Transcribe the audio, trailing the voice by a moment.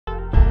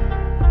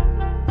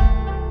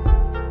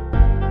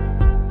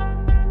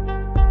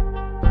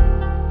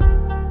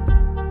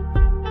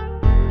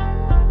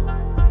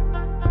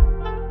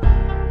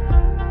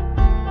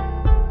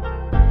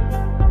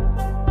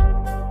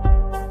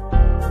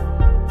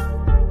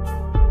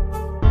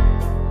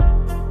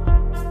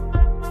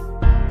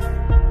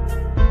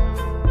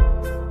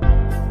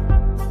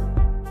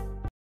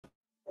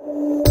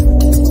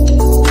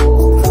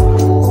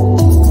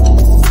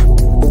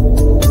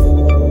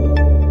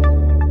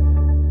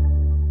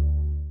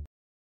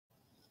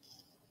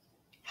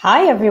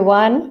Hi,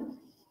 everyone.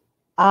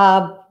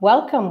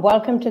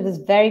 Welcome to this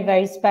very,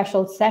 very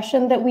special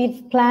session that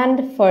we've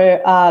planned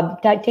for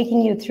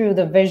taking you through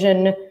the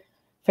vision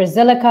for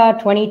Zilliqa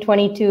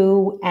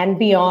 2022 and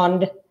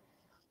beyond.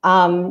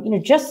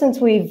 Just since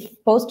we've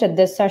posted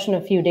this session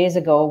a few days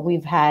ago,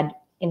 we've had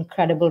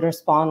incredible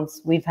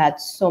response. We've had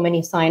so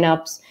many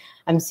signups.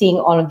 I'm seeing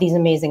all of these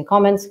amazing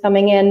comments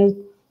coming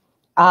in.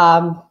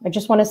 I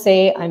just want to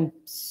say I'm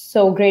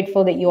so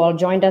grateful that you all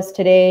joined us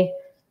today.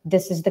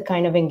 This is the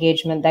kind of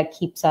engagement that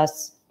keeps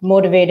us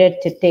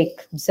motivated to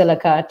take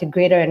Zilliqa to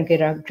greater and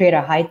greater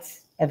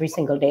heights every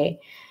single day.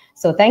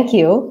 So thank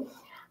you.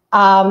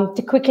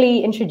 To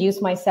quickly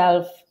introduce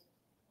myself,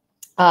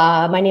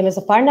 my name is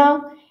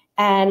Aparna,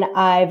 and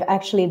I've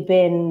actually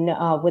been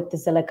with the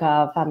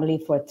Zilliqa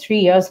family for 3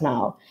 years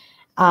now,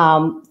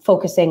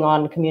 focusing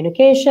on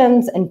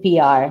communications and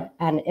PR.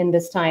 And in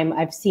this time,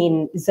 I've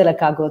seen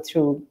Zilliqa go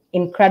through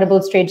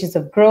incredible stages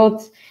of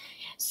growth,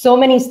 so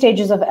many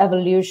stages of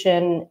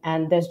evolution,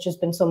 and there's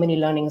just been so many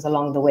learnings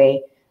along the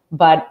way.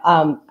 But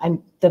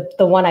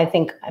the one I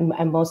think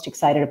I'm most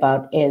excited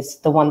about is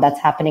the one that's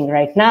happening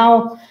right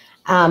now,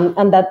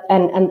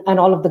 and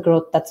all of the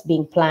growth that's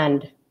being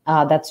planned.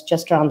 That's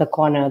just around the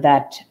corner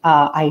that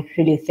I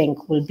really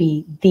think will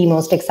be the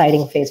most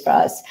exciting phase for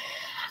us.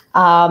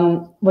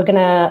 We're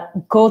gonna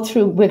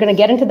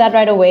get into that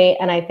right away,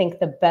 and I think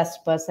the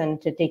best person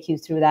to take you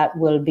through that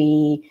will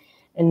be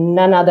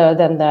none other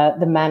than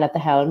the man at the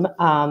helm,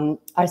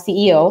 our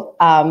CEO,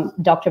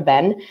 Dr.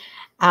 Ben.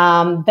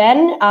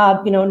 Ben,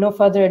 no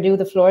further ado,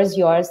 the floor is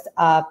yours.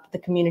 The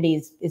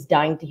community is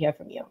dying to hear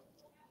from you.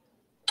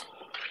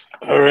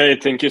 All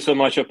right, thank you so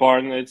much,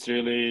 Aparna. It's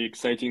really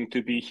exciting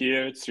to be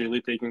here. It's really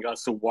taking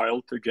us a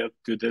while to get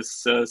to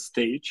this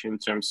stage in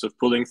terms of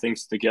pulling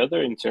things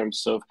together, in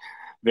terms of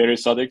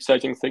various other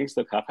exciting things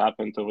that have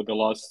happened over the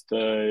last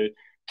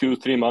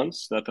 2-3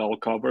 months that I'll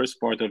cover as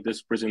part of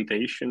this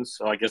presentation.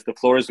 So I guess the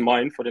floor is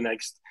mine for the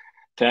next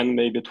 10,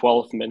 maybe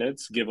 12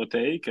 minutes, give or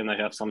take. And I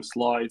have some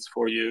slides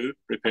for you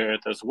prepared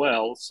as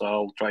well. So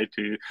I'll try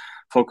to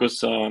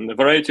focus on a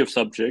variety of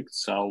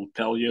subjects. I'll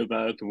tell you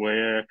about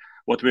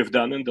what we've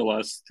done in the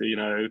last,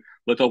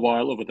 little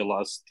while over the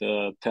last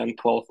 10,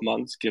 12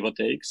 months, give or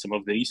take, some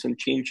of the recent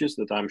changes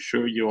that I'm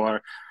sure you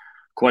are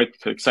quite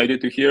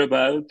excited to hear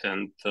about,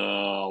 and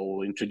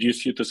I'll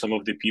introduce you to some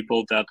of the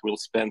people that we'll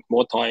spend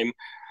more time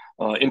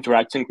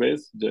interacting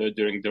with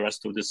during the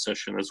rest of this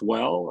session as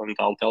well. And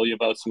I'll tell you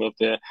about some of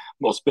the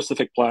more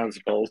specific plans,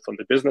 both on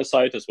the business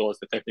side as well as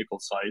the technical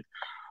side,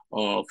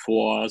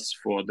 for us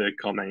for the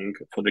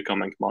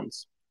coming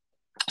months.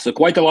 So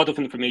quite a lot of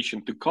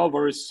information to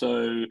cover.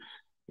 So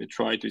we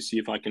try to see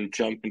if I can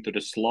jump into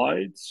the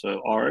slides.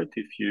 So Art,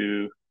 if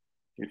you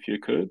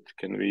could,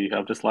 can we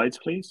have the slides,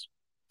 please?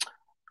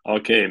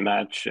 Okay,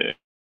 magic.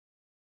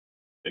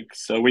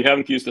 So we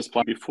haven't used this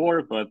plan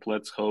before, but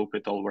let's hope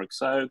it all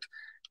works out.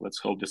 Let's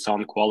hope the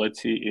sound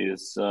quality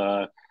is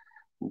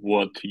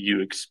what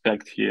you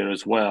expect here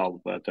as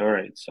well. But all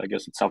right, so I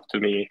guess it's up to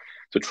me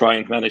to try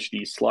and manage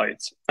these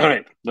slides. All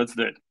right, let's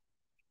do it.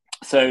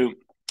 So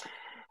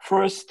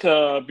first,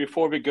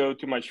 before we go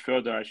too much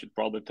further, I should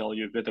probably tell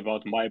you a bit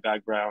about my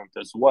background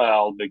as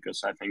well,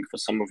 because I think for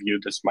some of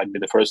you, this might be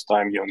the first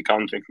time you're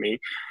encountering me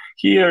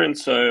here. And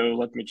so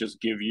let me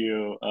just give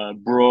you a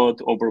broad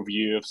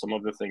overview of some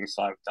of the things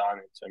I've done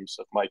in terms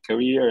of my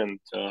career and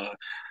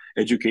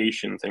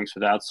education, things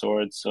of that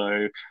sort.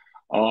 So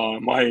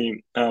my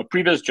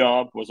previous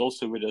job was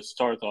also with a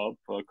startup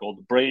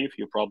called Brave.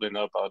 You probably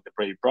know about the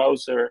Brave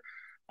browser.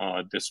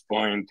 At this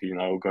point,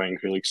 going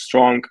really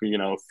strong,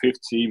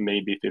 50,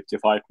 maybe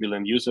 55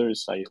 million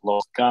users. I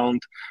lost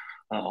count.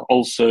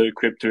 Also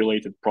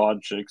crypto-related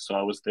projects. So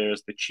I was there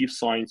as the chief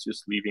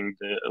scientist, leading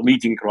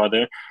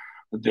the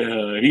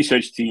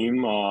research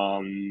team,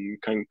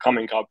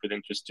 coming up with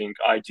interesting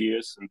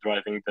ideas and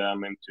driving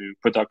them into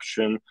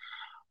production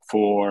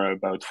for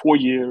about 4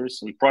 years.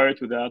 And prior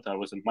to that, I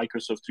was in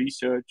Microsoft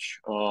Research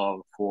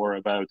for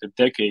about a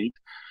decade.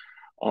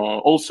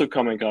 Also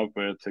coming up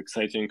with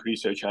exciting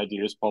research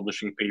ideas,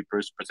 publishing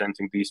papers,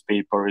 presenting these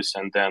papers,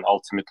 and then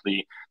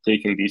ultimately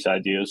taking these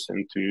ideas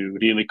into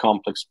really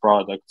complex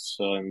products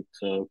and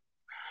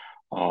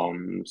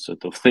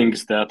sort of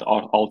things that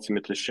are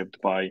ultimately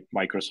shipped by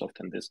Microsoft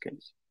in this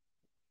case.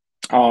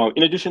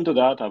 In addition to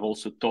that, I've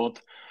also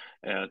taught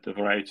at a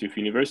variety of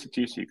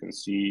universities. You can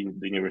see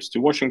the University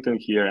of Washington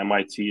here,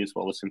 MIT, as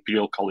well as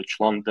Imperial College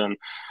London.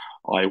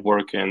 I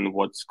work in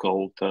what's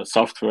called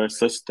software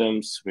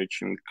systems,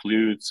 which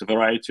includes a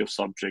variety of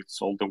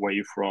subjects, all the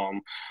way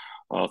from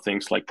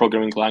things like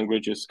programming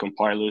languages,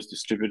 compilers,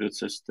 distributed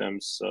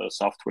systems,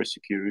 software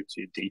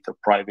security, data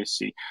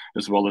privacy,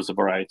 as well as a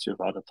variety of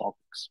other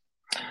topics.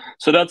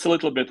 So that's a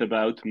little bit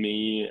about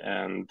me,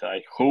 and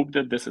I hope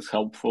that this is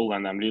helpful,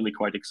 and I'm really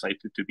quite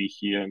excited to be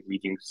here and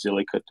leading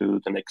Zilliqa to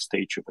the next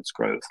stage of its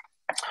growth.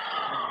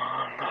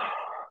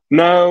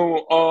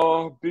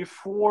 Now,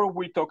 before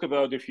we talk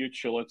about the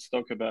future, let's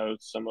talk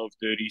about some of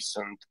the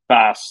recent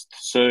past.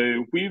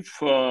 So we've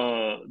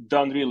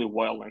done really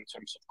well in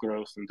terms of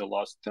growth in the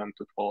last 10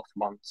 to 12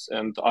 months.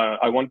 And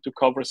I want to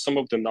cover some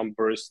of the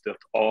numbers that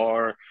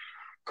are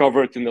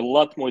covered in a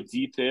lot more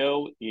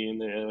detail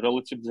in a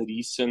relatively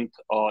recent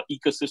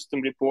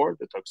ecosystem report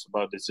that talks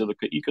about the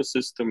Zilliqa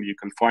ecosystem. You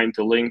can find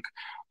the link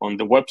on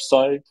the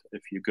website.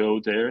 If you go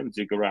there and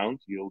dig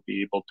around, you'll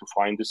be able to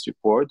find this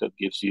report that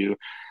gives you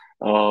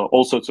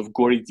all sorts of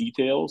gory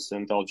details,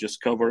 and I'll just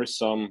cover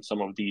some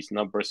of these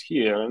numbers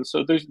here. And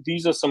so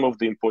these are some of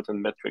the important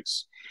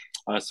metrics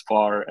as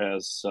far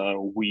as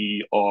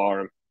we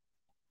are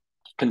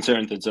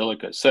concerned at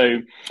Zilliqa. So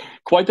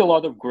quite a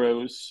lot of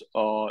growth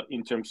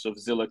in terms of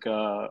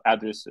Zilliqa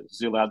addresses.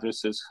 Zil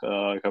addresses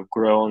have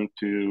grown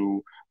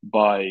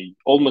by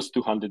almost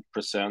 200%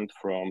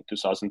 from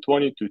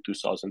 2020 to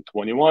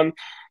 2021.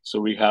 So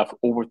we have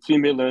over 3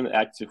 million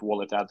active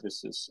wallet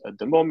addresses at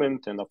the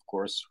moment. And of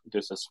course,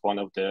 this is one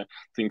of the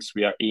things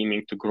we are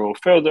aiming to grow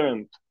further.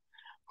 And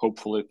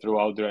hopefully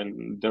throughout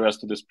the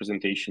rest of this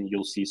presentation,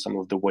 you'll see some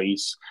of the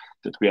ways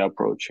that we are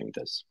approaching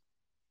this.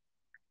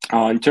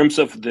 In terms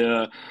of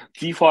the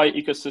DeFi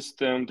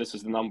ecosystem, this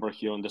is the number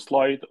here on the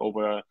slide,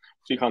 over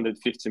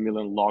 350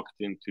 million logged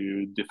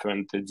into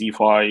different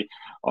DeFi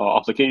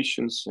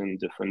applications and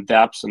different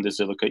dApps in the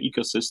Zilliqa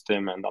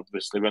ecosystem. And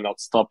obviously, we're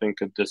not stopping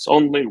at this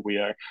only. We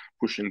are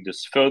pushing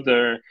this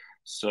further.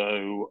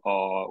 So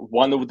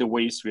one of the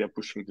ways we are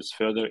pushing this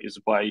further is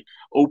by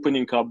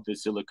opening up the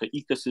Zilliqa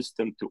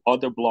ecosystem to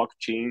other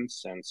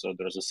blockchains. And so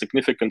there's a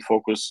significant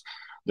focus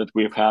that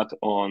we've had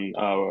on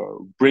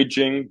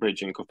bridging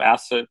of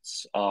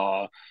assets.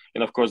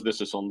 And of course,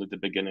 this is only the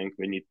beginning.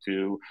 We need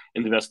to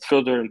invest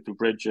further into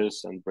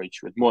bridges and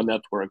bridge with more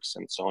networks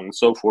and so on and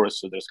so forth.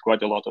 So there's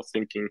quite a lot of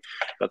thinking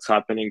that's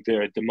happening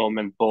there at the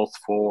moment, both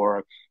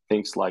for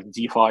things like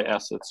DeFi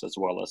assets as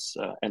well as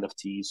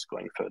NFTs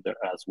going further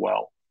as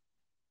well.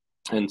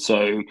 And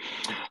so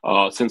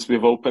since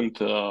we've opened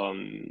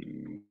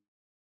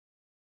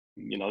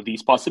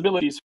these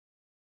possibilities,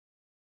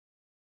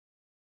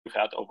 we've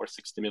had over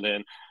 60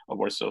 million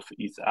worth of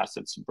ETH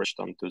assets bridged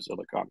onto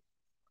Zilliqa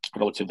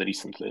relatively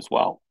recently as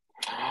well.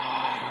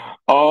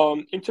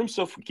 In terms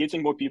of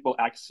getting more people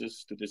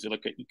access to the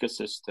Zilliqa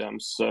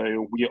ecosystem,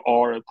 so we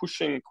are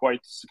pushing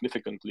quite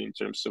significantly in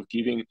terms of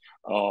giving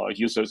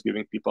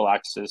people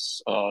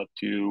access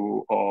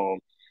to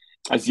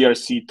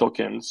ZRC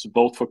tokens,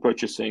 both for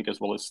purchasing as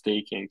well as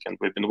staking. And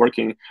we've been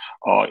working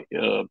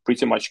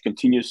pretty much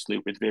continuously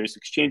with various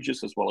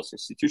exchanges as well as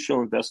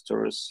institutional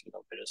investors,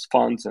 various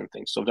funds and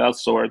things of that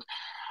sort.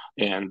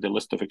 And the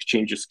list of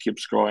exchanges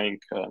keeps growing,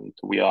 and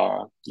we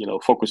are,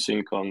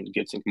 focusing on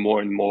getting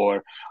more and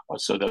more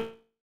so that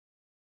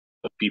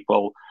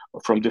people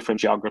from different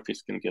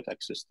geographies can get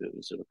access to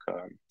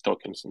Zilliqa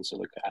tokens and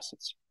Zilliqa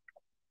assets.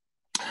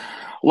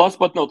 Last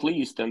but not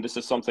least, and this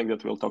is something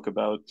that we'll talk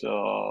about,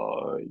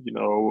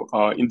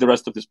 in the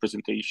rest of this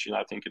presentation,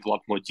 I think in a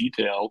lot more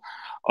detail,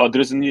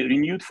 there's a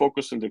renewed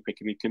focus on the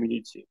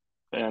community.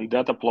 And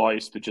that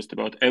applies to just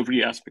about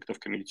every aspect of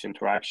community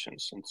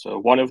interactions. And so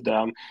one of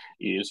them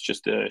is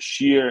just a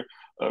sheer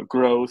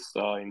growth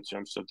in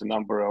terms of the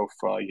number of,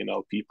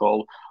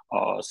 people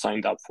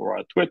signed up for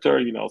our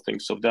Twitter,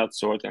 things of that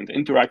sort, and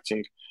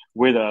interacting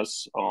with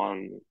us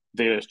on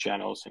various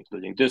channels,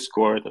 including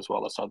Discord, as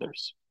well as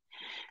others.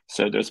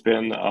 So there's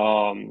been,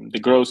 the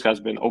growth has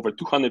been over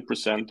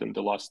 200% in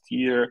the last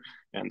year.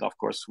 And of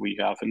course, we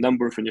have a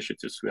number of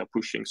initiatives we are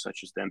pushing, such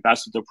as the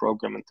ambassador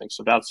program and things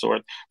of that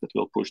sort, that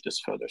will push this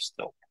further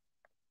still.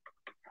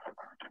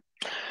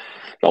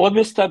 Now, let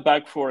me step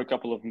back for a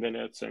couple of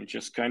minutes and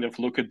just kind of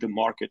look at the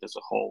market as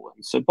a whole.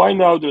 And so by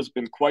now, there's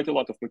been quite a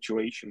lot of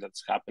maturation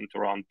that's happened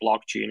around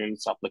blockchain and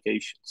its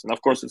applications. And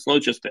of course, it's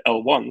not just the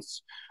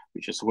L1s,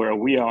 which is where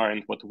we are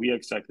and what we are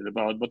excited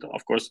about, but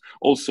of course,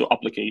 also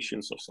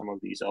applications of some of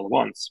these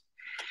L1s.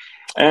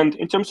 And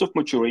in terms of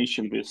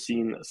maturation, we've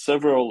seen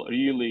several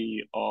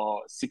really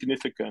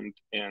significant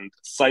and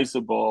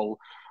sizable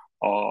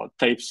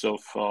types of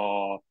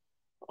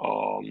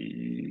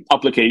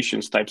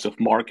applications, types of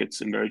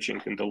markets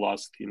emerging in the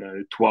last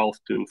 12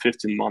 to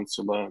 15 months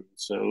alone.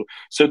 So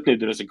certainly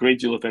there is a great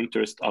deal of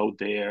interest out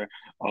there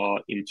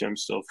in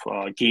terms of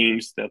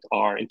games that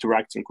are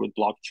interacting with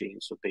blockchain,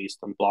 so based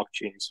on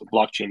blockchain, so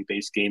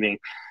blockchain-based gaming,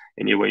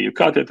 any way you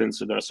cut it. And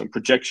so there are some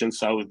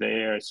projections out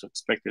there. So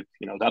expected,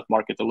 that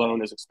market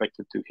alone is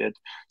expected to hit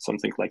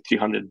something like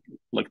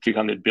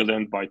 300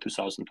 billion by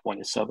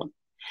 2027.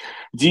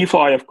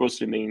 DeFi, of course,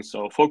 remains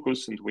our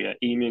focus, and we are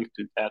aiming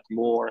to add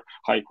more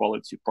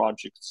high-quality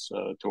projects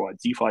to our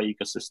DeFi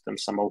ecosystem,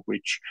 some of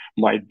which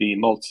might be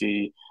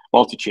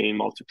multi-chain,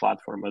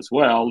 multi-platform as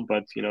well.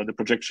 But the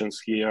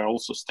projections here are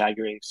also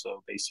staggering.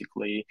 So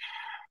basically,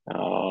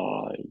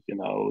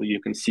 you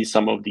can see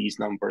some of these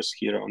numbers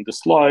here on the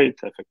slide,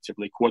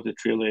 effectively $250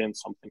 billion,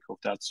 something of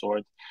that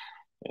sort.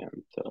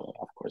 And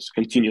of course,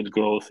 continued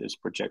growth is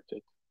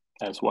projected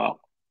as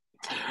well.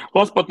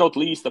 Last but not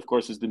least, of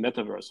course, is the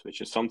Metaverse, which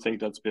is something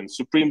that's been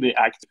supremely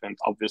active and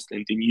obviously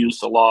in the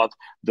news a lot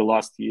the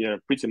last year,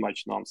 pretty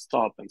much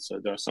nonstop. And so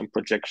there are some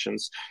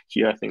projections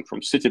here, I think, from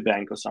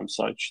Citibank or some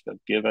such that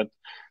give it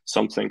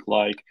something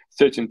like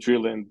 13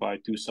 trillion by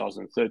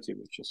 2030,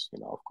 which is,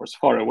 of course,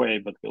 far away,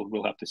 but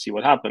we'll have to see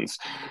what happens.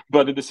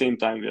 But at the same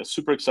time, we are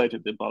super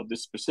excited about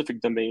this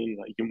specific domain.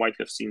 You might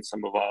have seen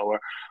some of our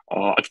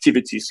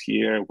activities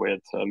here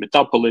with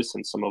Metapolis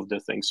and some of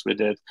the things we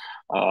did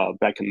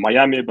back in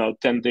Miami about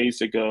 10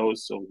 days ago.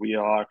 So we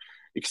are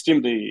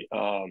extremely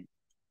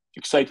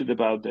excited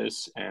about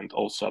this and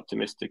also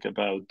optimistic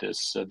about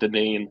this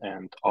domain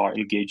and are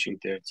engaging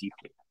there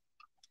deeply.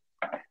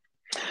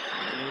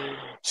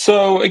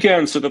 So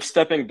again, sort of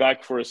stepping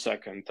back for a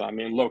second, I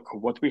mean, look,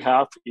 what we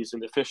have is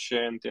an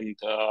efficient and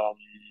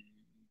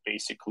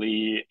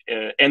basically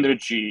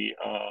energy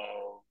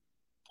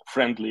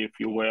friendly, if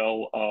you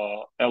will,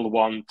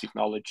 L1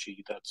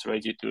 technology that's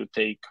ready to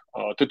take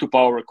to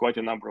power quite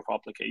a number of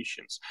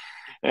applications.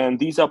 And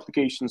these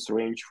applications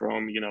range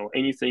from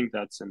anything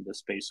that's in the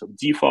space of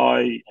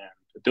DeFi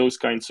and those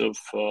kinds of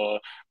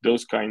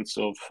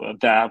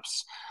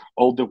dApps,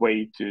 all the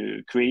way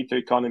to creator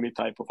economy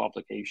type of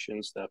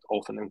applications that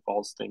often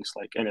involves things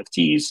like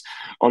NFTs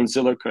on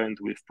Zilliqa, and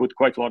we've put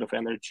quite a lot of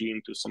energy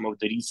into some of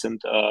the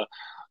recent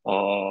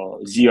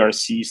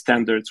ZRC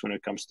standards when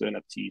it comes to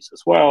NFTs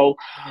as well,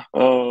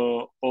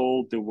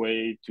 all the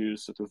way to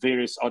sort of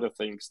various other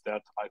things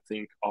that I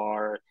think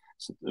are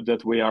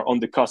that we are on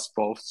the cusp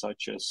of,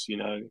 such as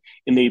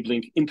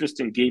enabling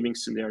interesting gaming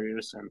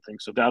scenarios and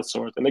things of that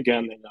sort. And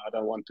again, I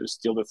don't want to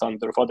steal the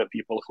thunder of other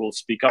people who will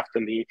speak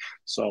after me,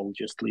 so I'll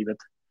just leave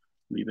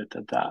it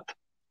at that.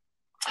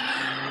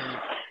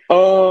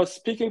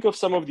 Speaking of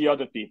some of the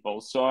other people,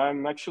 so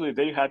I'm actually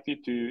very happy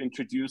to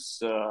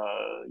introduce,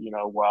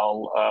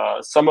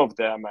 some of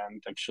them,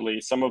 and actually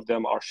some of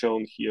them are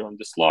shown here on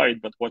the slide.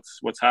 But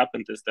what's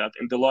happened is that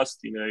in the last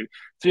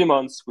 3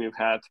 months, we've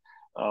had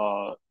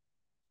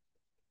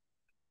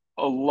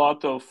a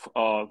lot of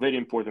very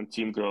important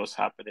team growth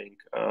happening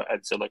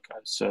at Zilliqa.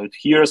 So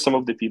here are some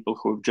of the people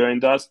who have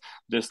joined us.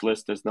 This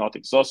list is not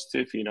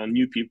exhaustive.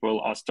 New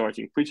people are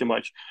starting pretty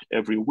much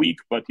every week,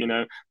 but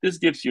this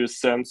gives you a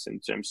sense in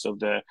terms of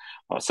the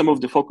some of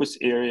the focus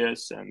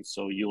areas. And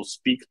so you'll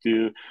speak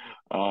to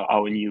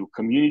our new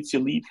community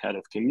lead, head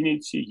of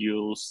community.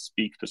 You'll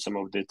speak to some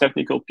of the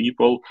technical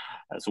people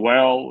as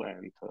well,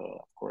 and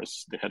of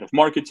course the head of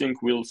marketing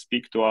will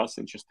speak to us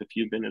in just a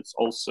few minutes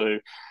also.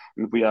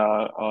 And we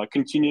are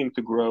continuing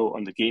to grow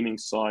on the gaming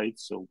side.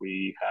 So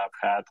we have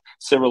had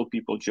several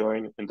people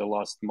join in the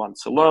last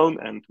months alone,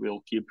 and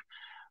we'll keep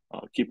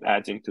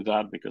adding to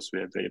that because we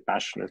are very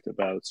passionate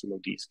about some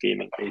of these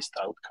gaming-based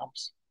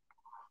outcomes.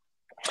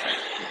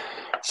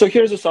 So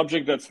here's a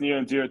subject that's near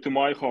and dear to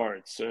my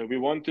heart. So we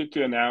wanted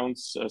to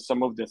announce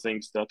some of the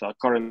things that are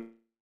currently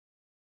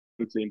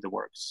in the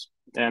works.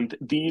 And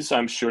these,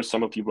 I'm sure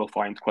some of you will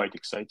find quite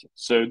exciting.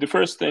 So the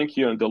first thing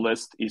here on the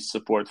list is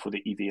support for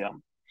the EVM.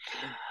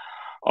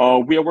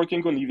 We are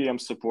working on EVM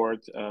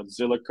support at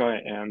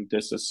Zilliqa, and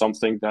this is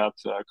something that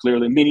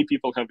clearly many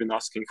people have been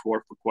asking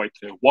for quite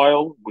a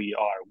while. We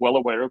are well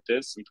aware of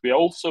this, and we are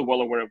also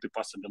well aware of the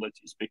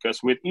possibilities,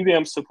 because with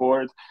EVM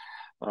support,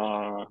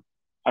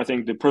 I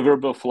think the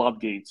proverbial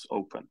floodgates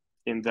open,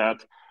 in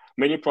that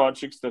many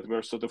projects that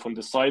were sort of on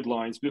the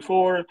sidelines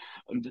before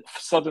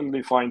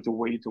suddenly find a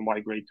way to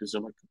migrate to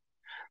Zilliqa.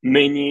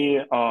 Many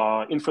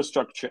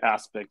infrastructure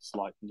aspects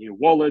like new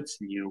wallets,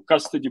 new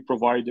custody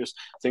providers,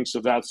 things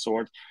of that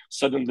sort,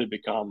 suddenly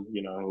become,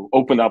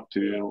 open up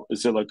to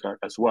Zilliqa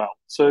as well.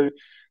 So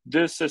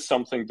this is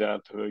something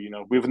that,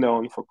 we've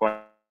known for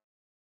quite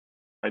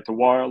a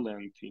while,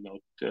 and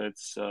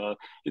it's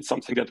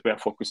something that we are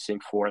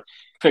focusing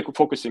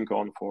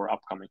on for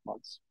upcoming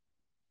months.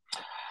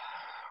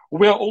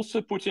 We are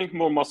also putting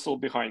more muscle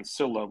behind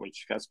Scylla,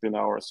 which has been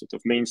our sort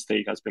of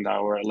mainstay, has been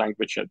our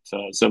language at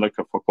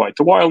Zilliqa for quite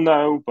a while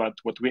now. But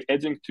what we're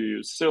adding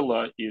to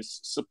Scylla is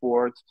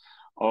support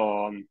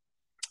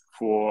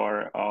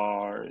for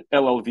our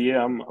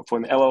LLVM, for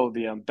an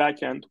LLVM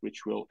backend,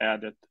 which will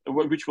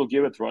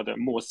give it rather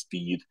more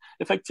speed,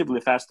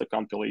 effectively faster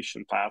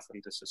compilation path.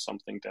 And this is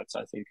something that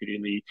I think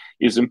really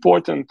is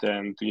important.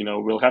 And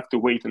we'll have to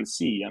wait and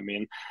see. I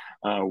mean,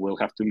 we'll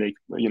have to make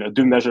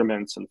do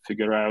measurements and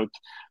figure out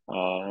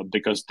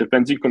because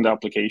depending on the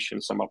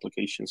application, some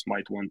applications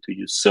might want to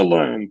use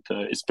Scylla, and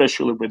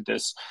especially with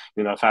this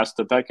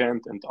faster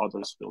backend, and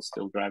others will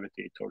still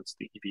gravitate towards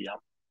the EVM.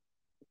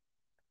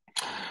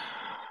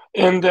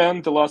 And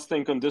then the last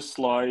thing on this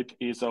slide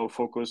is our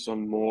focus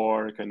on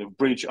more kind of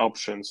bridge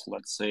options,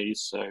 let's say.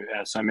 So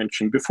as I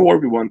mentioned before,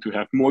 we want to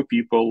have more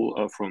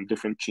people from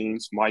different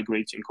chains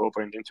migrating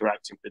over and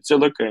interacting with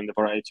Zilliqa in a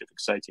variety of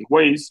exciting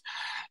ways.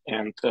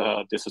 And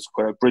this is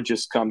where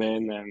bridges come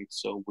in. And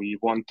so we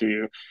want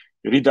to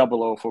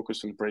redouble our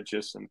focus on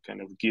bridges and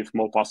kind of give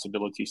more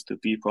possibilities to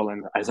people.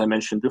 And as I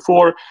mentioned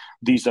before,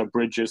 these are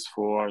bridges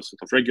for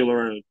sort of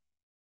regular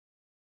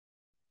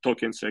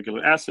tokens,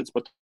 regular assets,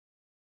 but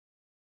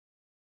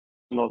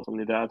not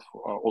only that,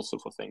 also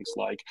for things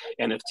like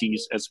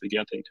NFTs as we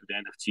get into the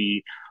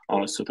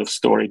NFT sort of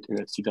storied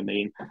NFT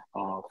domain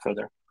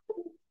further.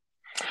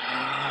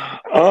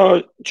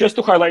 Just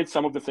to highlight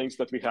some of the things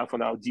that we have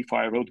on our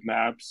DeFi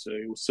roadmap. So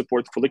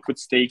support for liquid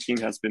staking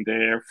has been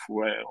there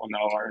on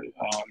our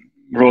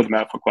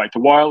roadmap for quite a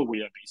while.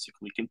 We are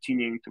basically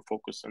continuing to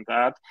focus on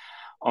that.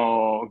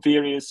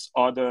 Various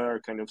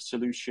other kind of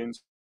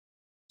solutions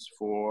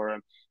for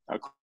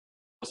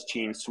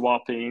cross-chain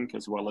swapping,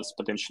 as well as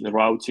potentially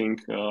routing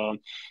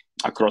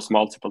across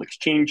multiple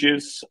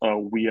exchanges.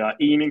 We are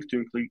aiming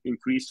to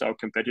increase our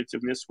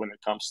competitiveness when it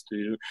comes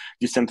to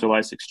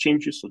decentralized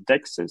exchanges, so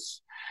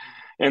DEXs.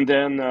 And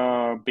then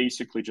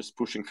basically just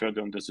pushing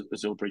further on the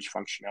Zilbridge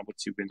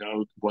functionality. We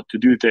know what to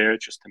do there,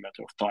 just a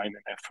matter of time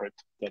and effort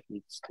that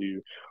needs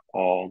to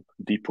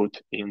be put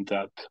in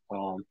that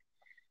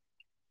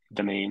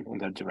domain, in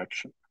that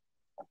direction.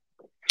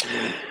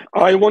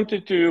 I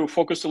wanted to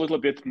focus a little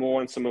bit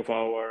more on some of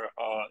our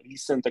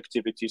recent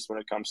activities when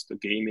it comes to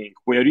gaming.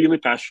 We're really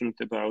passionate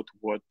about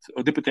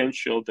the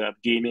potential that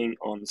gaming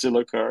on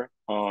Zilliqa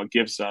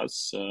gives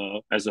us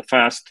as a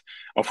fast,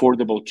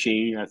 affordable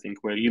chain. I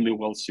think we're really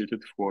well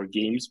suited for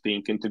games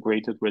being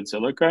integrated with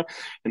Zilliqa,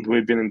 and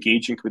we've been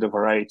engaging with a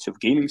variety of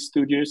gaming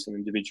studios and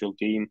individual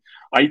game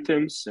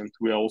items, and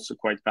we're also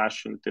quite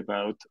passionate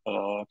about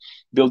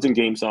building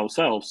games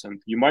ourselves.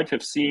 And you might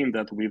have seen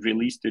that we've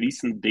released the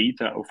recent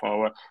data of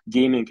our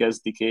gaming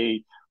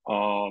SDK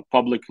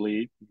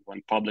publicly,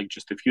 went public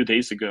just a few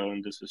days ago,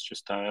 and this is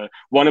just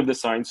one of the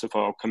signs of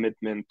our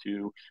commitment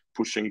to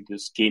pushing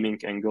this gaming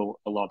angle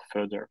a lot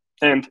further.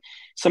 And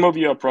some of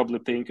you are probably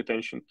paying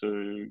attention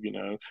to,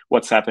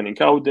 what's happening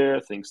out there,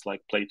 things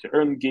like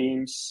play-to-earn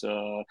games,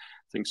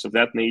 things of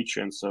that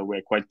nature. And so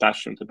we're quite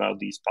passionate about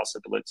these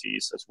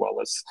possibilities, as well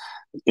as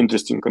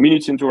interesting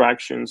community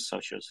interactions,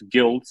 such as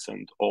guilds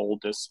and all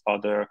this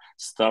other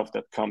stuff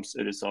that comes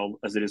as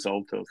a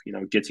result of,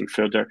 getting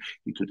further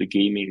into the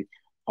gaming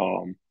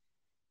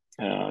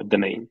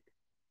domain.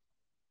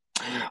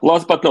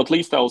 Last but not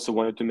least, I also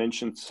wanted to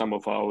mention some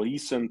of our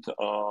recent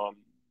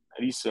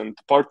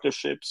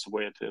partnerships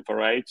with a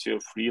variety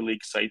of really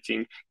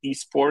exciting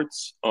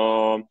esports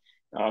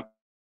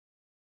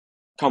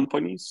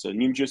companies. So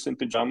Ninjas in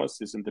Pajamas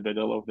is in the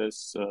middle of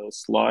this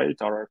slide.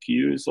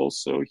 RRQ is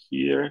also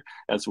here,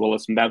 as well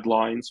as Mad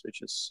Lions,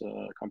 which is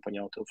a company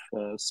out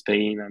of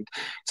Spain. And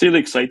it's really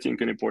exciting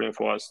and important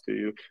for us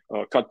to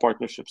cut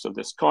partnerships of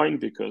this kind,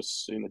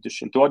 because in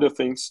addition to other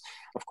things,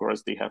 of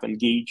course, they have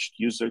engaged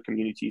user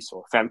communities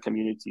or fan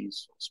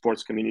communities,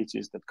 sports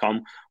communities that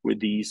come with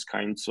these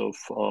kinds of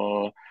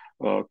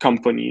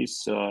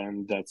companies.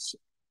 And that's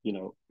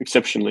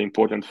exceptionally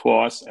important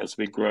for us as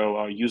we grow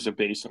our user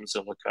base on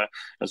Zilliqa,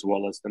 as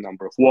well as the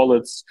number of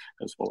wallets,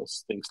 as well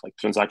as things like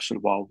transaction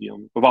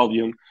volume,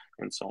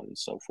 and so on and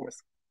so forth.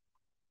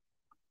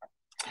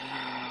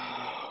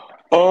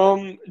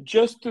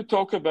 Just to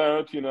talk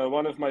about,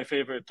 one of my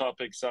favorite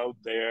topics out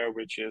there,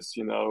 which is,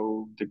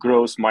 the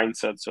growth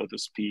mindset, so to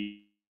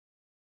speak.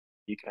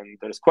 And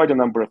there's quite a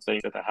number of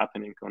things that are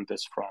happening on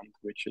this front,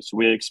 which is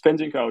we're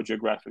expanding our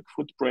geographic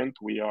footprint.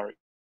 We are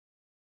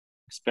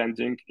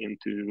expanding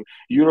into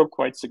Europe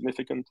quite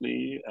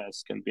significantly,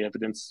 as can be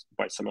evidenced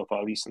by some of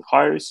our recent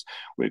hires.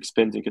 We're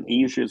expanding in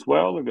Asia as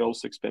well, and we're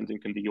also expanding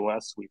in the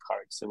US. We've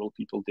hired several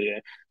people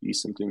there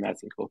recently, and I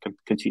think we'll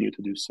continue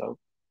to do so.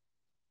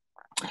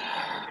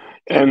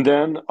 And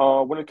then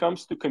when it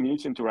comes to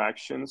community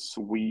interactions,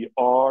 we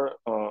are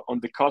on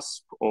the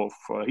cusp of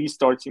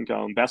restarting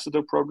our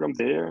ambassador program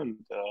there, and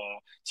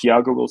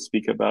Tiago will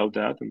speak about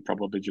that in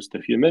probably just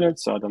a few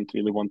minutes. So I don't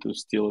really want to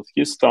steal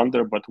his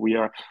thunder, but we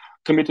are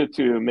committed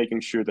to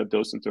making sure that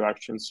those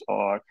interactions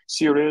are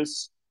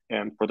serious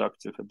and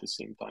productive at the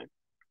same time.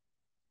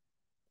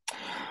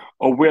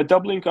 We're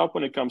doubling up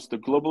when it comes to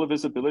global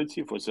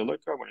visibility for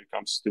Zilliqa, when it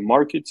comes to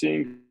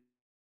marketing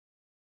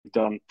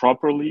done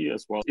properly,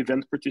 as well as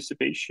event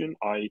participation.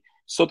 I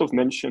sort of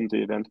mentioned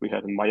the event we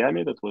had in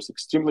Miami that was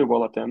extremely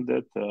well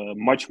attended,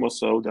 much more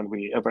so than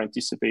we ever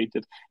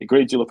anticipated. A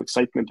great deal of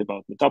excitement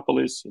about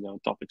Metapolis,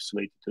 topics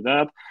related to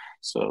that.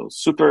 So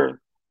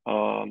super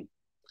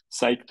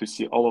psyched to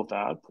see all of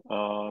that.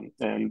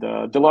 And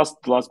the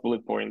last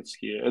bullet points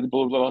here, the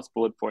last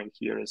bullet point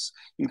here is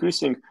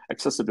increasing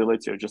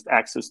accessibility, or just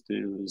access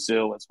to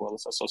ZIL, as well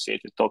as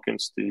associated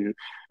tokens, to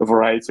a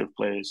variety of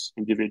players,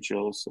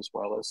 individuals, as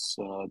well as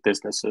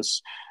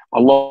businesses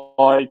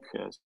alike,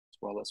 as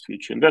well as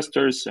future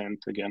investors. And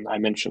again, I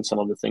mentioned some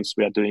of the things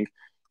we are doing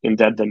in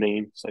that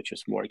domain, such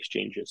as more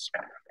exchanges,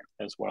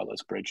 as well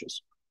as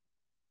bridges.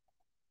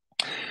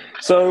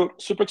 So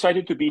super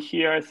excited to be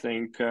here. I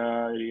think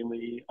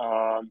really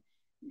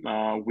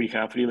we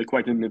have really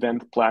quite an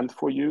event planned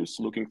for you.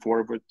 So looking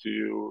forward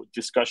to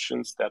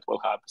discussions that will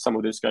happen, some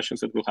of the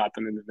discussions that will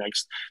happen in the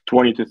next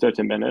 20 to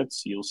 30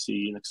 minutes. You'll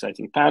see an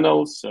exciting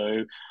panel.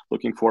 So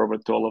looking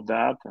forward to all of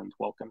that, and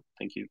welcome.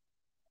 Thank you.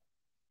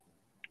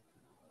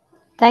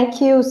 Thank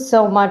you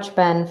so much,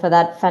 Ben, for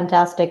that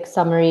fantastic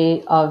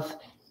summary of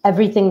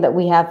everything that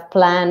we have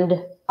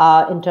planned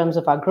in terms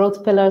of our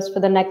growth pillars for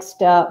the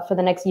next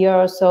year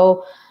or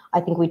so. I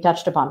think we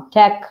touched upon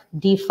tech,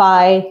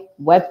 DeFi,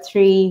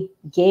 Web3,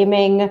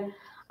 gaming.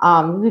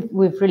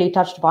 We've really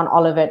touched upon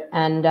all of it,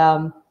 and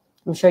I'm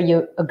sure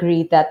you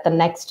agree that the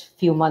next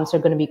few months are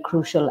going to be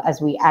crucial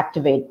as we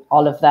activate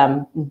all of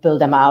them and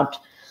build them out.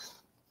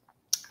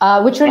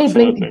 Which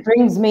really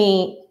brings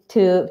me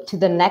to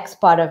the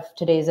next part of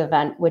today's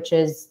event, which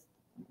is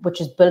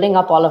building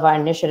up all of our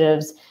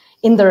initiatives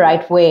in the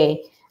right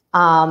way.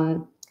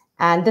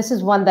 And this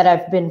is one that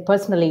I've been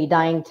personally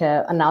dying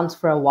to announce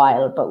for a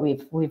while, but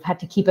we've had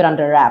to keep it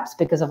under wraps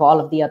because of all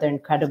of the other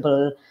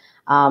incredible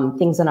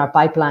things in our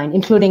pipeline,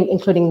 including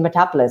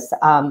Metaverse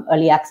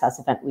early access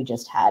event we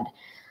just had.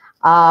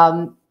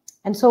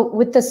 And so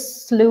with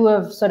this slew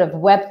of sort of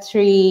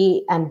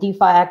Web3 and DeFi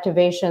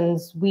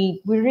activations,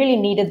 we really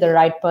needed the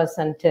right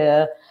person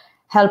to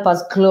help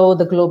us grow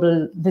the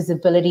global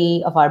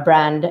visibility of our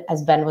brand,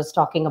 as Ben was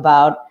talking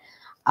about,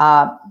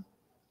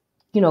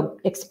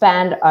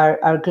 expand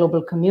our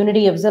global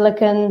community of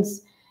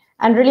Zilliqans,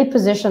 and really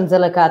position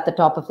Zilliqa at the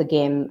top of the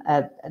game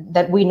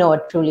that we know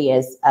it truly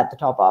is at the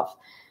top of.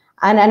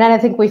 And I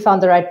think we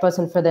found the right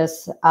person for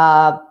this.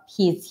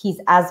 He's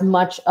as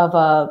much of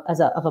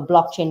a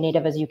blockchain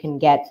native as you can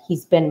get.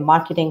 He's been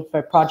marketing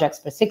for projects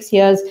for 6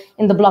 years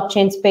in the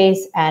blockchain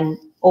space and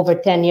over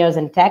 10 years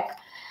in tech.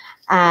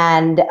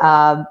 And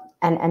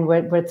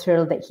we're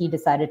thrilled that he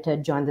decided to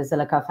join the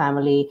Zilliqa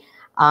family.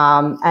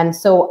 And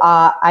so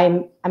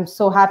I'm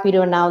so happy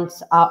to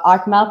announce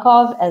Art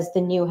Malkov as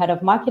the new head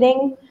of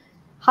marketing.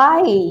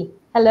 Hi,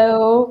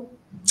 hello.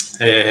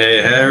 Hey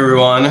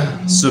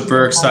everyone.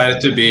 Super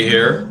excited to be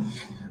here.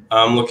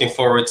 I'm looking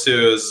forward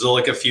to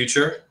Zilliqa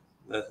future.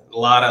 A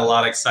lot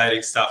of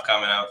exciting stuff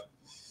coming out.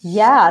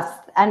 Yes,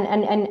 and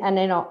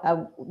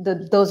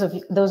those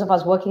of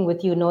us working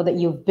with you know that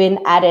you've been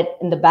at it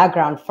in the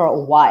background for a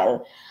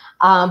while.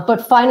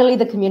 But finally,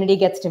 the community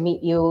gets to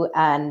meet you,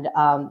 and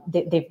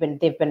they've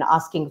been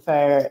asking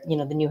for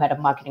the new head of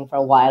marketing for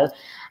a while,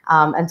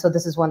 and so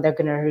this is one they're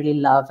going to really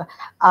love.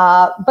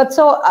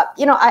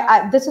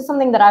 This is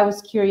something that I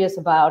was curious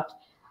about.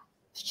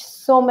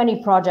 So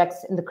many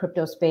projects in the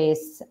crypto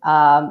space.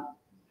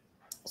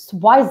 So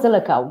why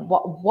Zilliqa?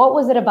 What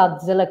was it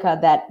about Zilliqa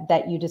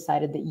that you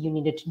decided that you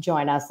needed to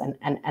join us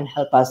and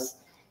help us,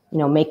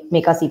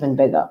 make us even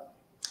bigger?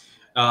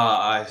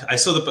 I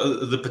saw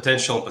the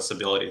potential and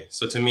possibility.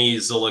 So to me,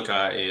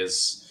 Zilliqa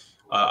is,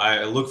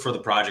 I look for the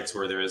projects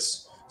where there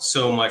is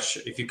so much,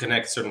 if you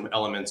connect certain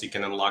elements, you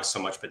can unlock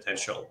so much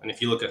potential. And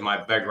if you look at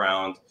my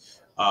background,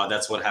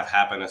 that's what have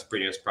happened as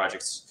previous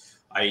projects.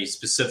 I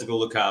specifically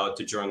look out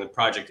to join the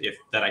project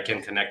that I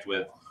can connect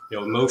with,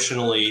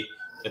 emotionally,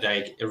 that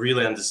I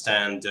really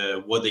understand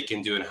what they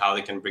can do and how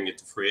they can bring it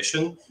to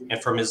fruition.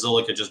 And for me,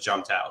 Zilliqa just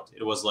jumped out.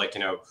 It was like,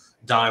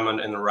 diamond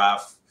in the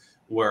rough,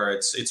 where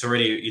it's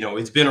already,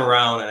 it's been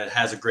around and it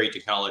has a great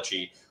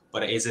technology,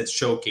 but is it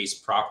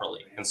showcased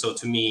properly? And so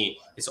to me,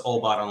 it's all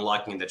about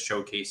unlocking that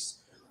showcase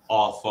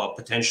of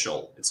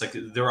potential. It's like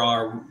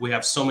we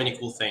have so many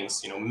cool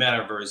things,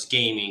 Metaverse,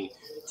 gaming,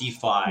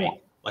 DeFi,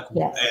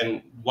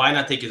 and why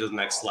not take it to the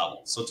next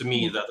level? So to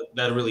me,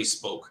 that really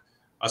spoke.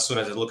 As soon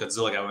as I look at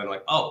Zilliqa, I went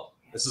like, oh,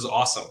 this is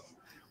awesome.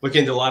 We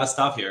can do a lot of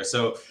stuff here.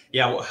 So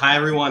yeah, hi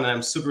everyone, and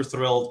I'm super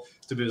thrilled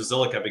to be with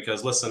Zilliqa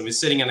because listen, we're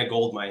sitting in a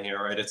gold mine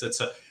here, right?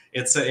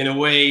 It's in a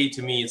way,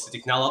 to me, it's a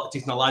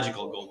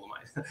technological gold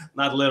mine,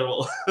 not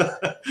literal.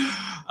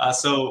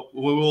 So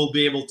we will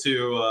be able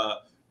to,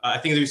 I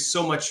think there's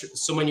so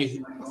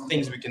many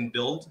things we can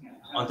build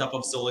on top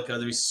of Zilliqa.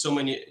 There's so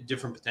many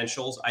different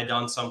potentials. I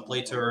done some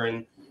play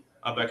turn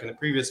back in the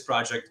previous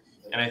project,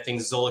 and I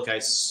think Zilliqa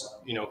is,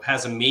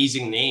 has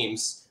amazing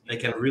names that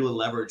can really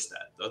leverage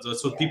that.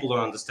 That's what people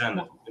don't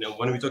understand.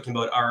 When we're talking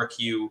about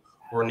RRQ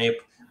or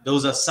NIP,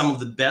 those are some of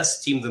the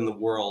best teams in the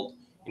world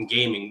in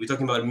gaming. We're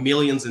talking about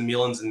millions and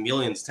millions and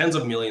millions, tens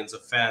of millions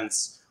of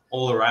fans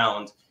all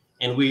around,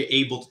 and we're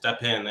able to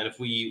tap in. And if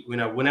we,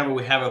 whenever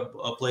we have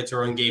a play to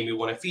earn game we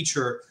want to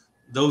feature,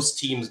 those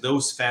teams,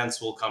 those fans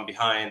will come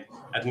behind.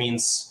 That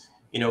means,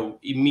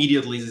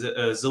 immediately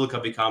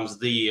Zilliqa becomes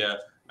the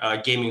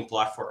gaming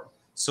platform.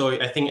 So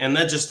I think, and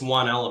that's just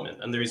one element.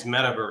 And there is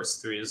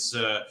Metaverse, there is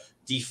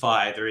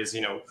DeFi, there is,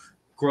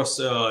 cross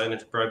and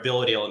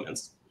interoperability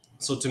elements.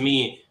 So to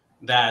me,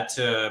 that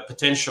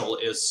potential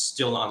is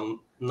still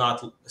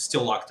not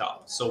locked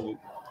up. So,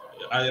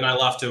 I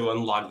love to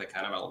unlock that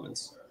kind of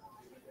elements.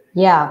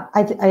 Yeah,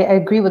 I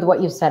agree with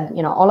what you said.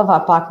 All of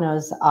our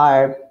partners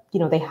are,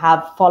 they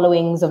have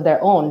followings of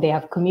their own. They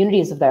have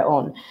communities of their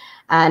own.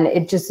 And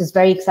it just is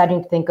very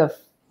exciting to think of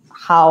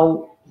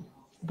how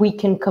we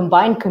can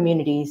combine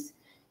communities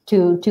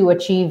to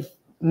achieve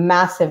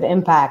massive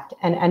impact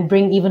and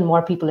bring even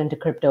more people into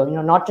crypto,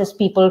 not just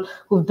people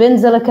who've been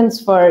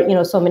Zilliqans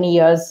for, so many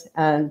years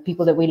and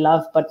people that we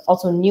love, but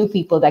also new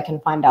people that can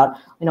find out,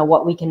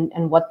 what we can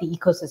and what the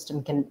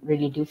ecosystem can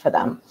really do for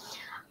them.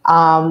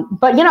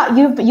 But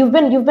you've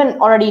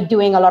been already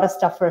doing a lot of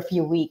stuff for a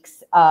few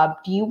weeks.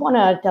 Do you want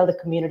to tell the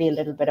community a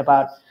little bit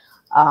about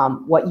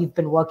what you've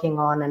been working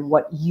on and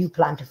what you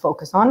plan to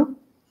focus on?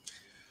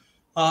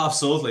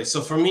 Absolutely.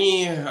 So for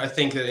me, I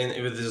think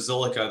that with the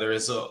Zilliqa, there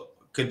is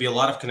could be a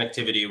lot of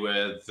connectivity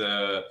with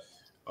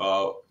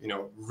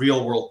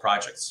real world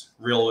projects,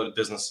 real world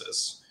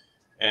businesses,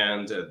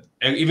 and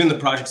even the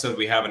projects that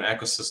we have in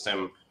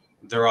ecosystem.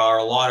 There are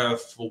a lot of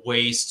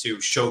ways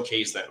to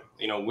showcase them.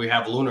 We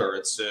have Lunar.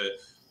 It's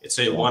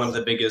one of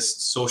the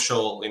biggest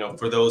social.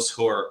 For those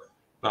who are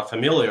not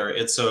familiar,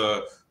 it's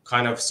a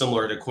kind of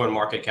similar to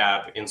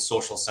CoinMarketCap in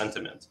social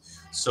sentiment.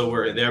 So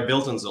they're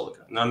built in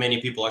Zilliqa. Not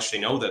many people actually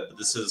know that, but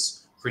this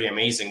is pretty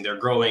amazing. They're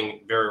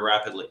growing very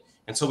rapidly.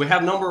 And so we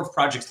have a number of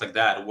projects like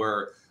that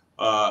where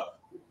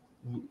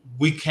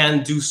we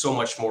can do so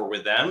much more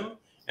with them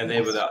and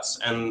they with us.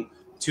 And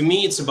to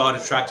me, it's about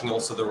attracting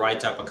also the right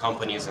type of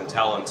companies and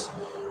talent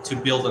to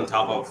build on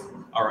top of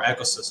our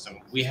ecosystem.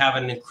 We have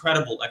an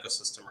incredible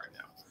ecosystem right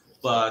now,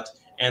 but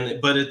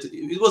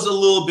it was a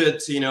little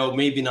bit,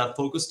 maybe not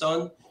focused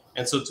on.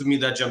 And so to me,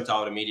 that jumped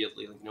out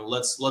immediately.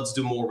 Let's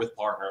do more with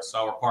partners.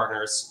 So our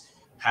partners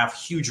have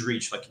huge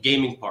reach, like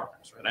gaming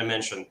partners, right? I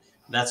mentioned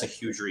that's a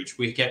huge reach.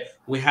 We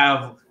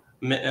have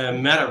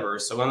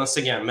Metaverse. So once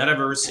again,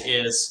 Metaverse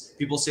is,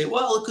 people say,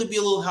 well, it could be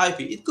a little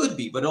hypey. It could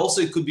be, but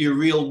also it could be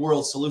real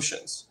world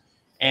solutions.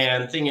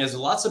 And the thing is,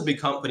 lots of big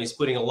companies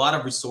putting a lot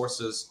of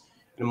resources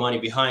and money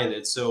behind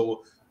it.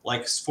 So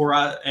like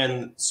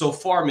and so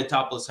far,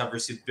 Metapolis have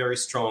received very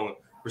strong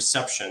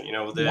reception.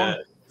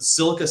 The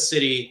Zilliqa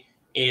City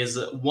is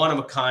one of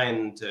a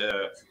kind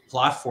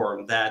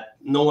platform that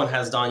no one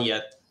has done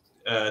yet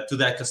to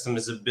that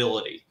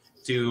customizability,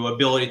 to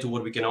ability to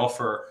what we can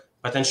offer.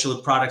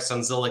 Potentially products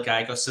on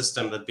Zilliqa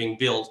ecosystem that being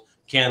built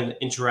can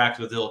interact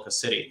with Zilliqa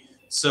City.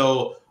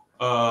 So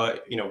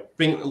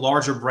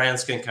larger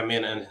brands can come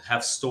in and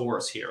have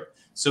stores here.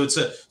 So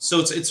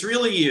it's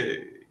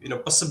really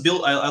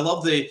possibility. I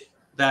love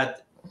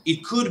that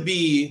it could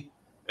be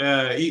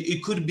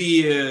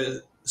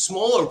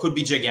small or it could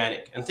be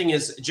gigantic. And thing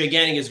is,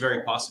 gigantic is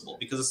very possible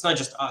because it's not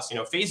just us.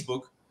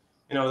 Facebook,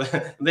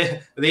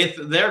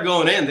 they're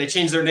going in. They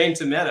changed their name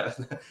to Meta.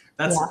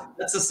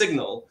 That's a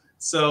signal.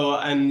 So,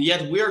 and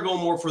yet we are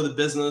going more for the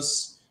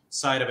business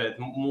side of it,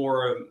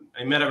 more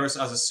a Metaverse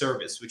as a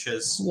service, which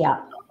is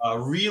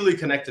really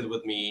connected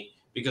with me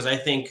because I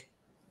think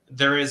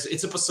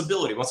it's a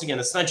possibility. Once again,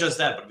 it's not just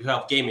that, but we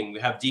have gaming, we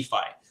have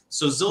DeFi.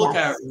 So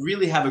Zilliqa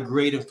really have a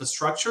great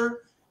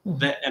infrastructure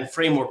and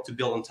framework to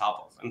build on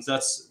top of. And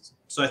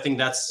so I think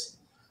that's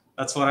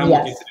what I'm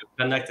looking to do,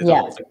 connect it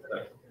all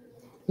together.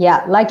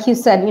 Yeah, like you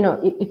said,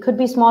 it could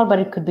be small, but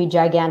it could be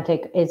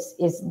gigantic.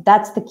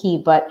 That's the key.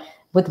 But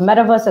with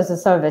Metaverse as a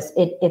service,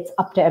 it's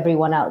up to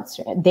everyone else.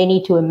 They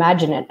need to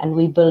imagine it, and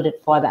we build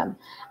it for them.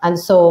 And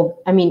so,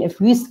 I mean, if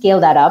we scale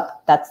that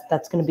up,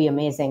 that's going to be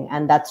amazing.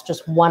 And that's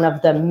just one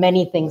of the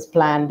many things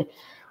planned.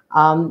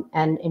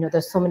 And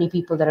there's so many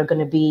people that are going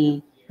to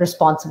be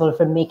responsible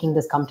for making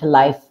this come to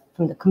life,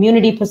 from the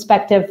community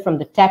perspective, from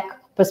the tech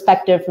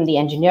perspective, from the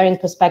engineering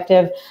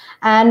perspective,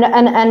 and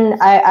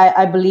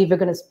I believe we're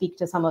going to speak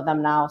to some of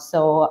them now.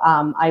 So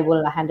I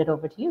will hand it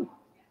over to you.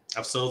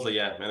 Absolutely,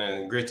 yeah,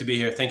 and great to be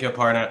here. Thank you,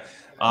 Aparna.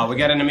 We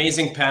got an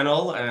amazing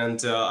panel,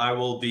 and I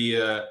will be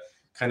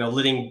kind of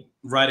leading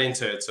right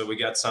into it. So we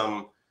got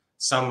some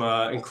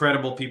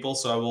incredible people.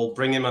 So I will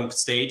bring them on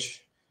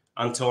stage.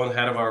 Anton,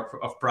 head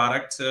of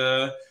product.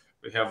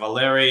 We have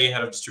Valery,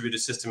 head of distributed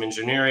system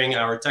engineering.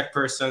 Our tech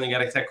person. You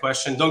got a tech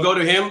question? Don't go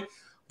to him,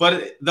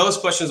 but those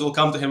questions will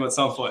come to him at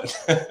some point.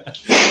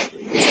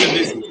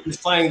 He's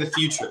planning the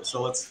future.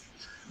 So let's.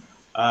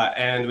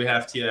 And we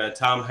have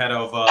Tom, head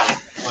of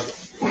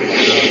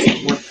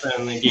sports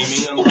and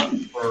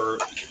gaming for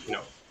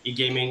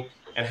e-gaming,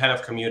 and head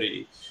of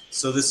community.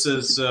 So this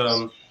is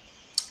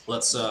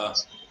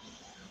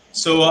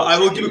So I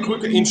will give a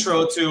quick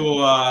intro to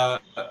our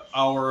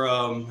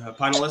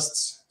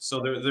panelists. So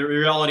the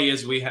reality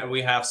is we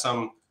have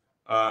some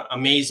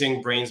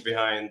amazing brains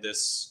behind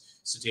this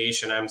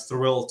situation. I'm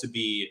thrilled to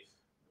be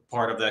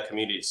part of that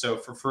community. So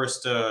for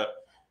first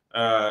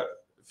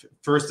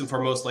and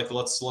foremost,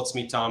 let's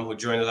meet Tom, who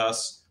joined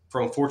us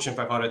from Fortune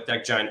 500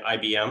 tech giant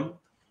IBM,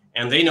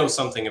 and they know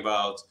something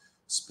about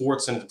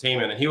sports and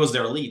entertainment, and he was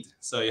their lead.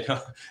 So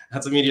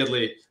that's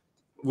immediately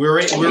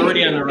we're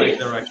already in the right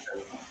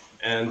direction.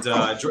 And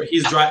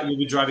will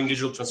be driving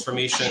digital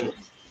transformation.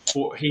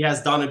 He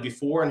has done it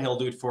before, and he'll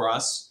do it for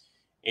us.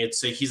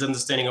 His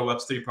understanding of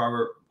Web3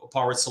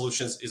 powered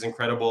solutions is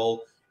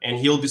incredible, and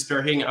he'll be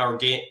spearheading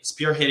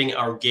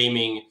our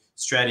gaming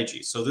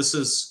strategy. So this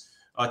is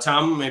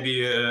Tom. Maybe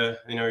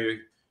you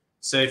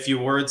say a few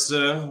words.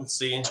 Let's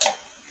see.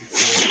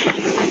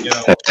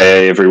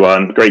 Hey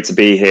everyone, great to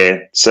be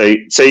here. So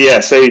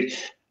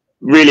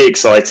really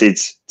excited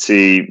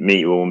to meet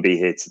you all and be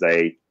here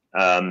today.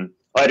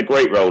 I had a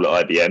great role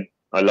at IBM.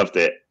 I loved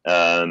it.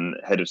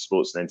 Head of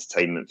sports and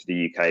entertainment for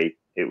the UK.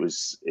 It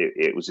was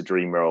a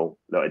dream role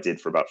that I did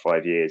for about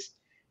 5 years.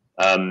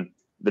 The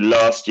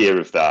last year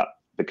of that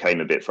became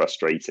a bit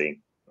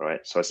frustrating, right?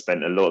 So I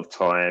spent a lot of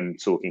time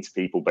talking to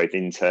people both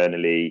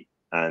internally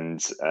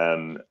and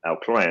our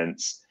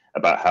clients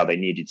about how they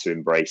needed to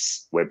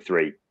embrace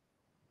Web3.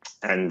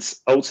 And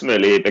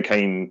ultimately, it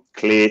became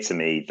clear to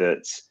me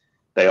that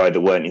they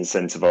either weren't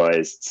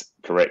incentivized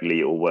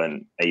correctly or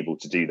weren't able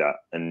to do that.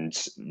 And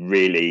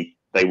really,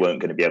 they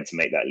weren't going to be able to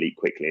make that leap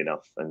quickly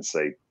enough. And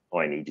so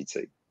I needed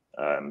to.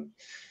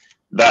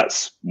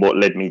 That's what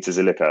led me to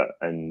Zilliqa.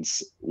 And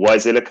why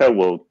Zilliqa?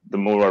 Well, the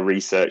more I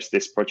researched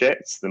this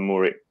project, the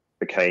more it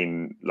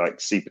became like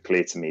super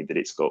clear to me that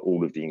it's got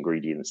all of the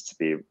ingredients to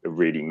be a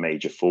really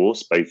major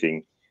force, both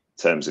in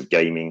terms of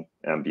gaming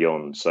and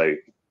beyond. So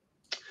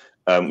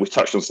we've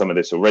touched on some of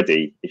this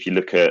already. If you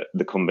look at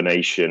the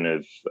combination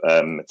of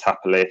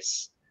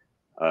Metaverse,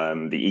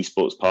 the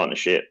esports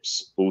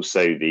partnerships,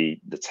 also the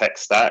tech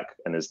stack,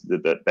 and as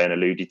that Ben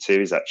alluded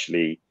to, is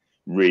actually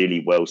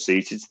really well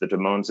suited to the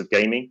demands of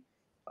gaming.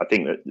 I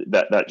think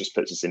that just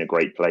puts us in a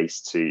great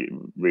place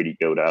to really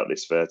build out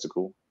this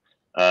vertical.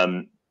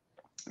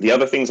 The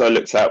other things I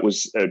looked at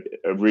was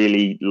a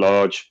really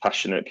large,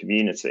 passionate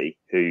community,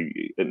 who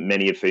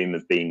many of whom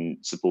have been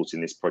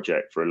supporting this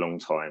project for a long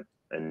time.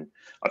 And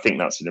I think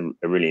that's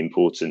a really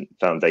important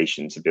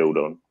foundation to build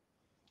on.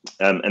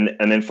 And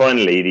then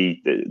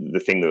finally, the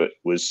thing that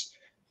was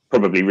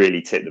probably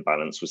really tipped the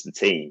balance was the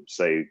team.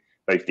 So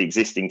both the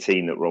existing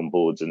team that were on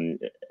board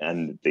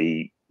and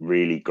the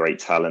really great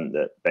talent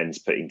that Ben's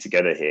putting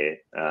together here.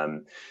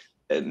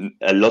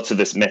 A lot of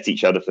us met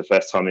each other for the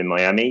first time in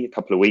Miami a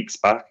couple of weeks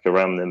back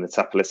around the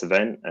Metaverse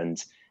event, and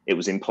it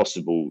was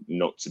impossible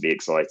not to be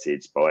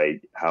excited by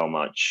how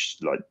much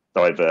like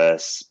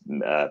diverse,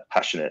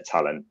 passionate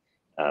talent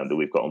that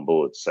we've got on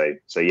board. So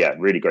yeah,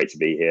 really great to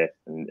be here,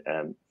 and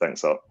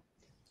thanks, Art.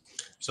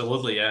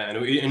 Absolutely, yeah,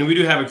 and we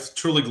do have a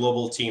truly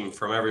global team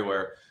from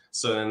everywhere.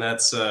 So and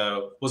that's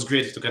was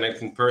great to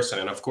connect in person,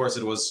 and of course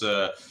it was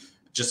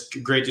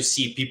just great to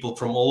see people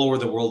from all over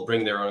the world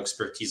bring their own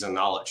expertise and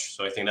knowledge.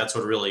 So I think that's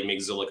what really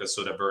makes Zilliqa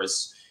so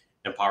diverse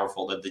and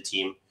powerful, that the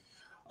team.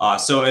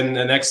 So and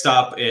the next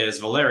stop is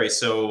Valery.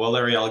 So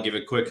Valery, I'll give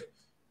a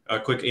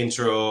quick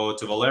intro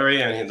to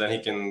Valery, and then he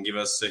can give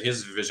us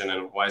his vision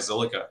and why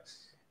Zilliqa.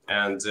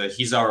 And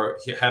he's our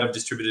head of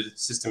distributed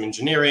system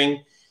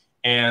engineering.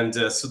 And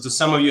so to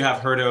some of you have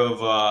heard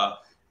of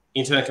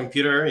Internet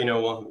Computer, you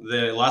know,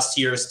 the last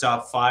year's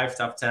top 5,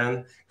 top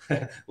 10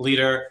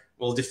 leader.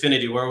 Well,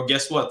 Definity, well,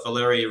 guess what?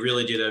 Valery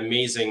really did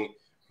amazing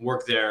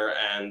work there,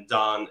 and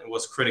Don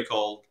was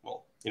critical.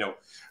 Well, you know,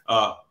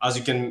 as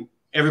you can,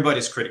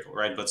 everybody's critical,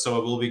 right? But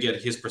so will we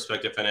get his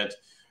perspective in it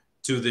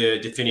to the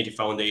Definity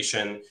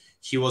Foundation.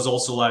 He was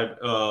also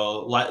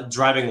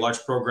driving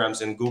large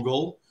programs in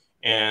Google,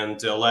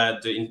 and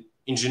led the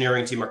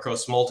engineering team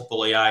across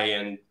multiple AI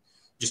and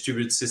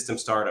distributed system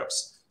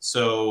startups.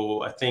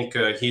 So I think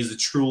he's a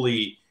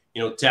truly,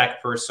 you know,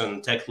 tech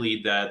person, tech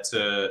lead that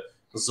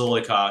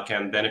Zilliqa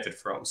can benefit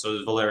from.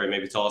 So Valery,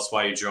 maybe tell us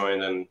why you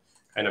joined and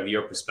kind of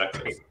your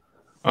perspective.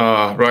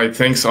 Right,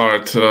 thanks,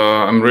 Art.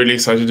 I'm really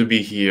excited to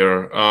be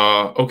here.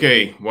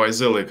 Okay, why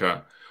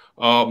Zilliqa?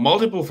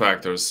 Multiple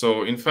factors.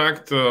 So in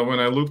fact, when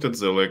I looked at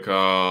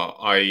Zilliqa,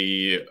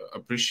 I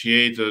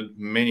appreciated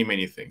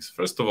many things.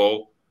 First of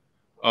all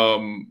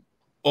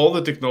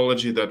the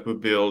technology that we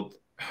build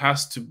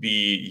has to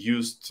be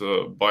used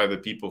by the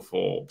people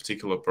for a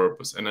particular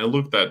purpose. And I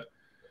looked at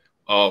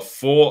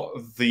for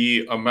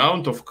the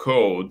amount of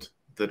code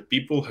that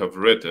people have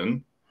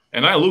written,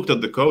 and I looked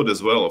at the code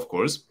as well, of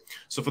course.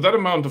 So for that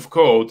amount of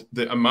code,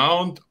 the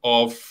amount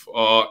of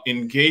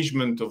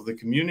engagement of the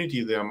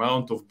community, the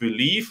amount of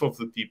belief of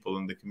the people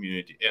in the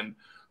community, and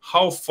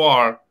how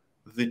far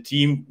the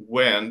team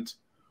went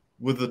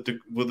with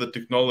the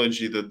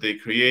technology that they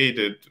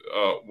created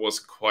was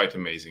quite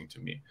amazing to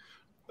me.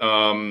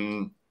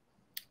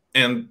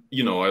 And,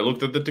 you know, I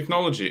looked at the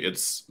technology.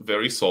 It's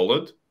very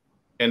solid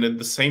and at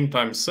the same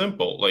time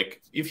simple.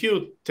 Like if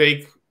you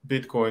take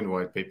Bitcoin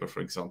white paper,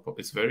 for example,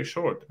 it's very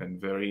short and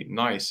very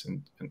nice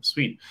and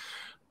sweet.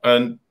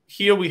 And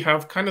here we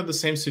have kind of the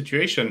same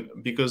situation,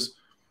 because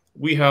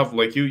we have,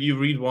 like, you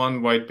read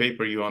one white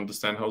paper, you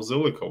understand how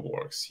Zilliqa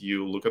works.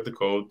 You look at the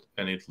code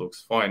and it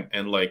looks fine.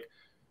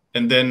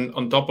 And then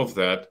on top of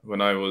that,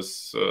 when I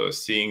was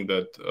seeing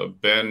that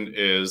Ben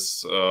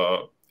is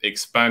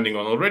expanding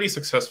on already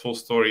successful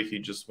story, he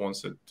just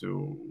wants it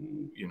to,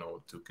 you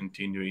know, to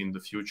continue in the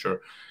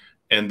future.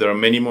 And there are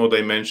many more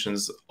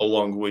dimensions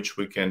along which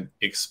we can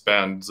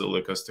expand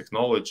Zilliqa's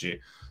technology.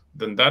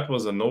 Then that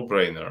was a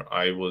no-brainer.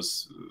 I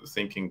was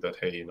thinking that,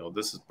 hey, you know,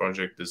 this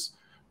project is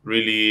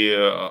really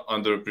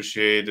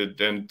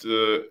underappreciated, and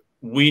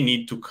we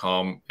need to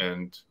come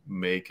and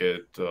make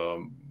it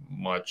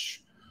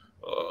much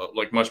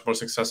more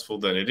successful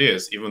than it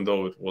is, even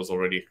though it was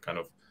already kind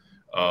of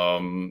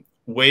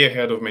way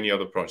ahead of many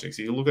other projects.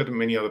 If you look at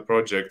many other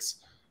projects,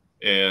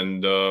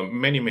 and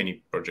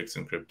many projects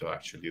in crypto,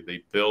 actually,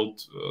 they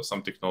build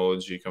some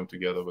technology, come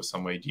together with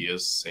some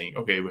ideas, saying,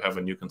 okay, we have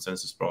a new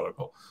consensus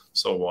protocol,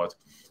 so what?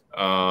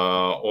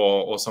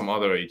 Or some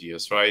other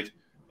ideas, right?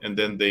 And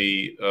then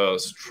they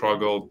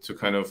struggle to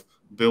kind of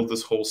build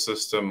this whole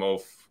system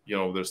of, you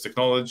know, there's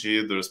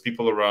technology, there's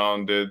people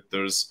around it,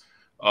 there's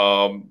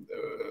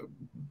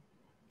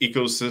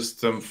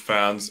ecosystem,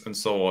 fans, and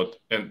so on.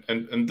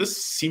 And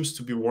this seems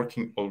to be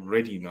working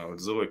already now at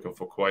Zilliqa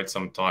for quite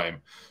some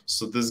time.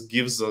 So this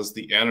gives us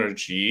the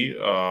energy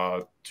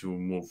to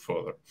move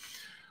further.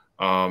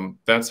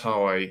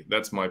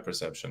 That's my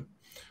perception.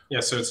 Yeah,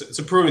 so it's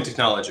a proven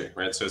technology,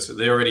 right? So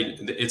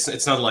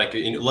it's not like,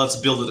 you know, let's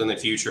build it in the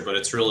future, but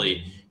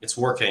it's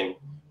working.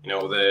 You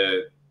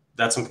know,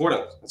 that's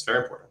important. It's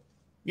very important.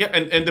 Yeah,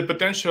 and the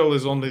potential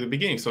is only the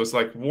beginning. So it's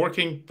like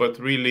working, but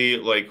really,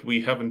 like,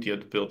 we haven't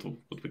yet built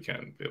what we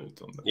can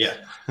build on this.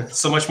 Yeah,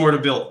 so much more to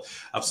build.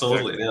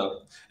 Absolutely, exactly.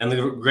 Yeah.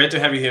 And great to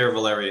have you here,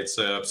 Valery. It's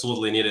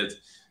absolutely needed.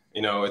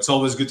 You know, it's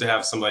always good to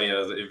have somebody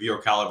of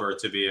your caliber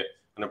to be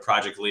on a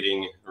project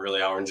leading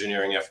really our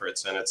engineering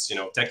efforts. And it's, you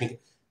know,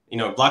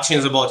 blockchain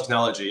is about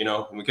technology. You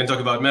know, we can talk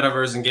about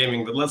metaverse and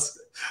gaming, but let's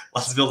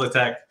build a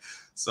tech.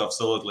 So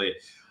absolutely.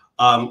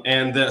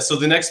 So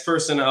the next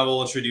person I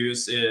will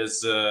introduce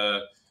is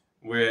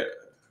where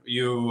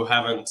you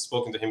haven't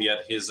spoken to him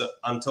yet. He's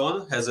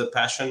Anton, has a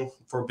passion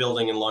for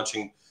building and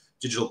launching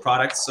digital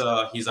products.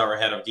 He's our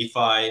head of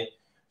DeFi.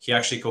 He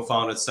actually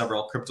co-founded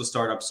several crypto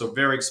startups, so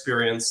very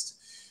experienced.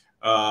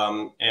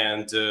 I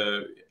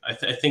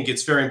think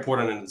it's very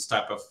important in this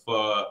type of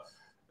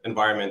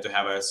environment to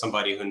have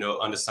somebody who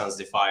understands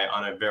DeFi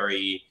on a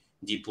very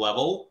deep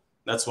level.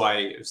 That's why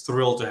it's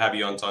thrilled to have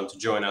you, Anton, to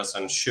join us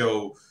and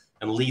show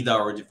and lead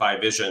our DeFi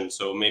vision.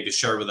 So maybe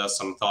share with us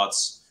some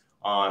thoughts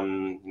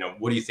on, you know,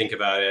 what do you think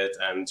about it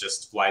and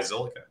just why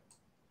Zilliqa?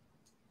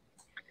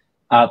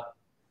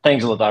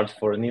 Thanks a lot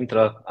for an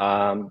intro.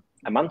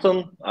 I'm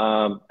Anton.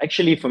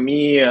 Actually, for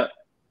me,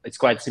 it's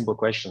quite a simple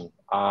question.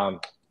 I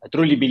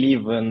truly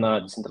believe in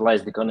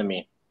decentralized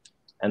economy,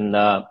 and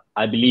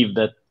I believe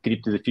that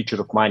crypto is the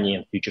future of money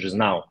and future is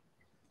now.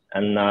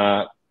 And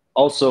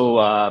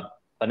also,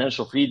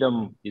 financial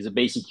freedom is a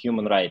basic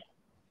human right.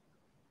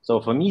 So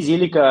for me,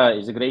 Zilliqa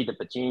is a great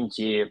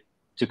opportunity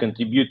to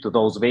contribute to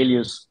those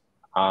values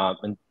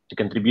and to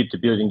contribute to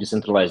building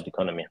decentralized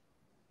economy.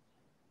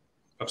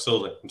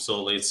 Absolutely.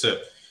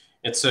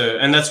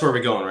 And that's where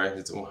we're going,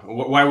 right?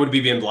 Why would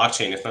we be in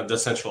blockchain if not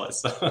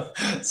decentralized?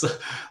 So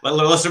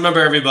let's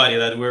remember, everybody,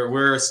 that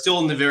we're still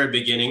in the very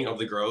beginning of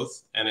the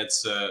growth, and it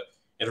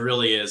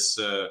really is.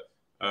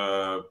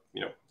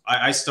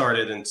 I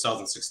started in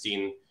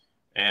 2016.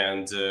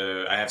 And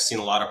I have seen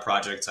a lot of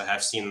projects. I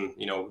have seen,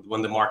 you know,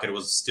 when the market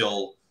was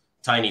still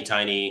tiny.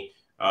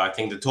 I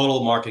think the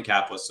total market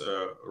cap was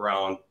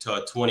around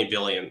 20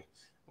 billion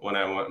when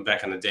I went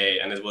back in the day.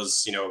 And it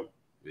was, you know,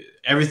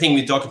 everything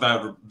we talked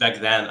about back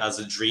then as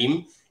a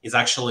dream is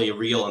actually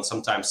real. And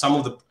sometimes some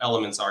of the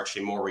elements are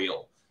actually more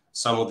real.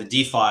 Some of the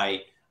DeFi,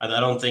 I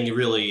don't think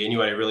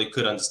anybody really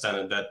could understand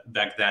it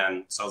back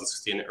then,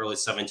 2016, early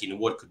 17,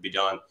 what could be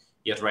done.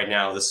 Yet right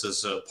now, this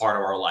is a part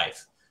of our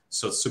life.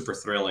 So it's super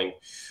thrilling.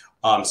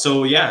 And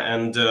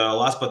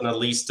last but not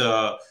least,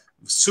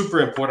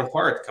 super important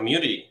part,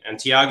 community. And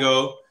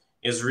Tiago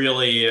is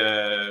really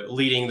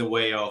leading the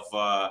way of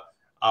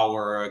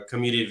our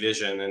community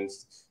vision. And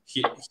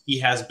he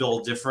has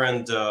built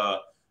different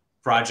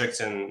projects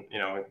and, you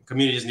know,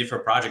 communities in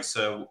different projects.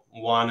 So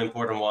one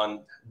important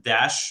one,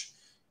 Dash,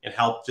 it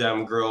helped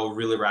them grow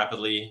really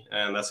rapidly.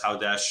 And that's how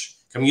Dash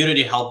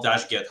community helped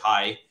Dash get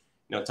high,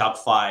 you know, top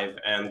 5.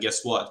 And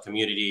guess what?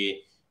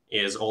 Community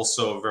is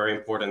also very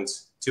important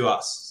to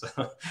us.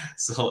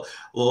 So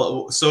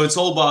it's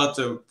all about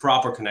the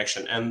proper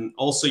connection. And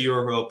also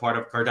you're a part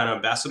of Cardano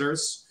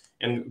ambassadors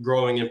and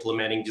growing,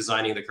 implementing,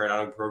 designing the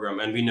Cardano program.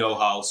 And we know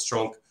how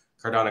strong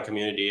Cardano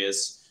community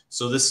is.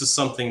 So this is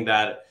something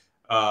that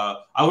I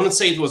wouldn't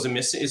say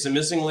it's a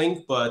missing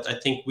link, but I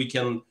think we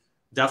can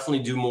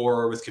definitely do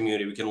more with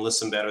community. We can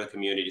listen better to the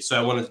community. So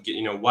I wanted to get,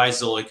 you know, why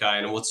Zilliqa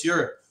and what's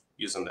your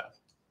views on that?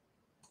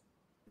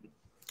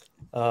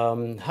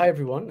 Hi,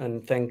 everyone,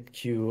 and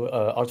thank you,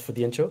 Art, for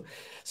the intro.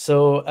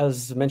 So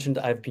as mentioned,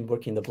 I've been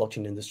working in the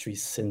blockchain industry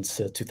since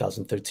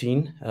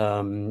 2013,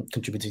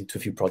 contributing to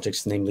a few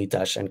projects, namely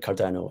Dash and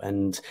Cardano.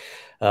 And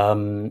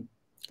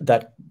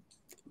that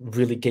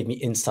really gave me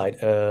insight,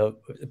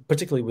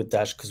 particularly with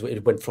Dash, because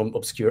it went from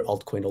obscure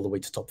altcoin all the way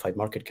to top 5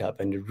 market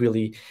cap. And it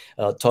really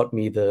taught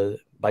me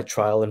by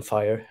trial and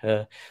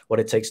fire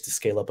what it takes to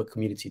scale up a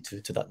community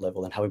to that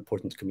level and how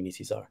important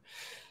communities are.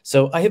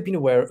 So I have been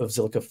aware of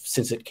Zilliqa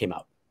since it came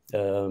out.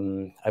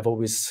 I've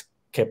always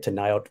kept an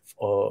eye out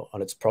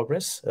on its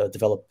progress.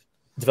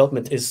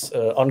 Development is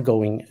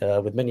ongoing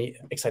with many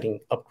exciting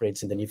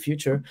upgrades in the near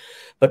future.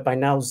 But by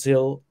now,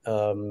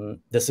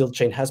 the Zil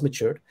chain has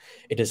matured.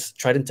 It is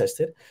tried and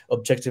tested,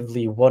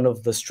 objectively one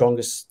of the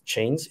strongest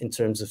chains in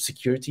terms of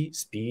security,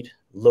 speed,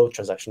 low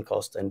transaction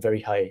cost, and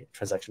very high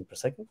transaction per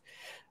second.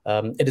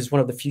 It is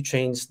one of the few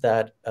chains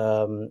that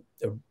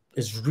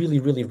is really,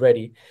 really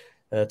ready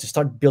to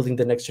start building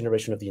the next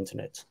generation of the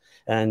internet.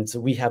 And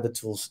we have the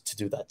tools to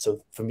do that.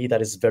 So for me,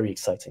 that is very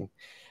exciting.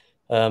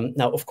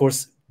 Now, of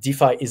course,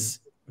 DeFi is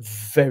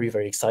very,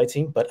 very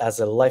exciting. But as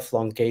a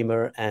lifelong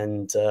gamer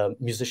and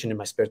musician in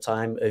my spare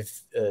time, a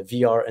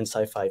VR and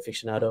sci-fi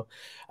aficionado,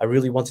 I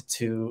really wanted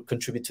to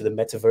contribute to the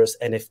Metaverse,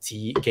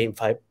 NFT,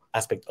 GameFi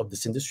aspect of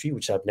this industry,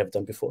 which I've never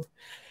done before.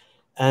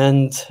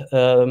 And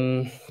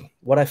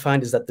what I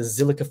find is that the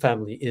Zilliqa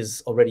family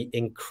is already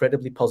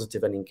incredibly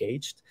positive and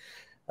engaged,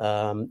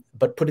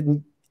 but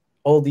putting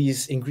all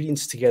these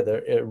ingredients together,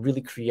 it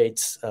really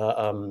creates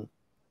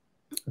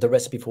the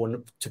recipe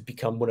to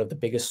become one of the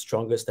biggest,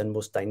 strongest, and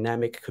most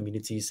dynamic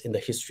communities in the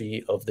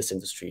history of this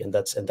industry, and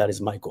that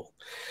is my goal.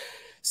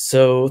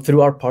 So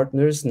through our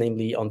partners,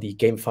 namely on the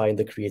GameFi and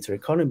the creator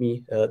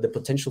economy, the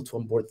potential to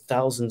onboard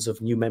thousands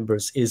of new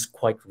members is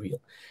quite real.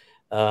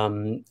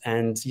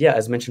 And yeah,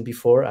 as mentioned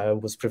before, I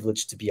was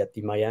privileged to be at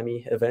the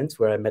Miami event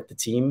where I met the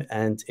team,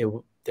 and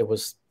there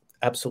was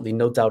absolutely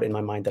no doubt in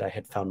my mind that I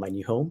had found my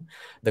new home.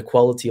 The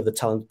quality of the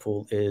talent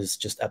pool is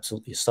just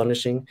absolutely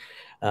astonishing,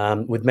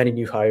 with many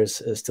new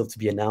hires still to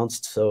be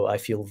announced. So I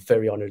feel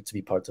very honored to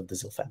be part of the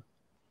Zil fam.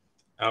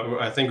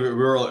 I think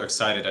we're all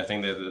excited. I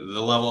think that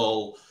the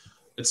level,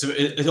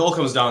 it all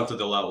comes down to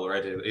the level,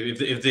 right?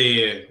 If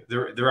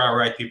there are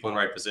right people in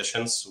right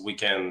positions, we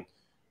can.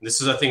 This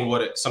is, I think,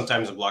 what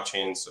sometimes the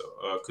blockchains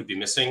could be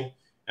missing,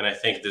 and I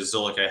think the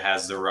Zilliqa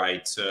has the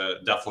right,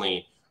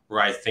 definitely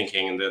right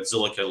thinking, and the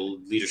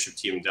Zilliqa leadership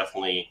team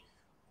definitely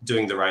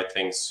doing the right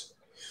things.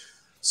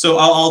 So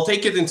I'll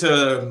take it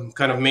into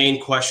kind of main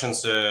questions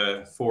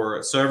so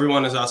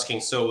everyone is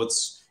asking. So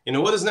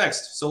what is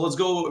next? So let's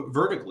go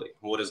vertically.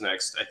 What is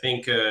next? I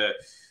think.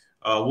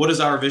 What is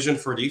our vision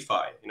for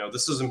DeFi?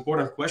 This is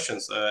important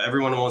questions.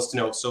 Everyone wants to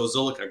know. So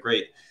Zilliqa,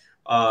 great.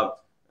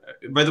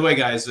 By the way,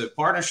 guys,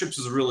 partnerships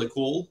is really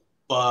cool,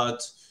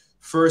 but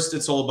first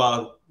it's all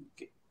about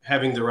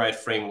having the right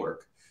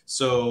framework.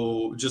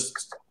 So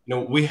just,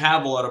 we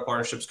have a lot of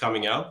partnerships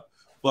coming up,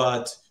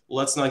 but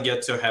let's not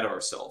get too ahead of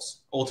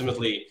ourselves.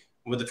 Ultimately,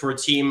 for a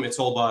team, it's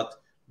all about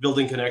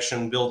building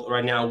connection.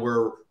 Right now,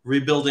 we're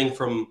rebuilding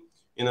from,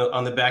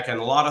 on the back end,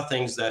 a lot of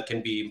things that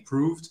can be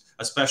improved,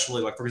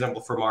 especially like, for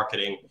example, for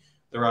marketing.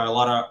 There are a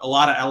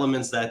lot of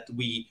elements that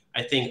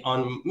I think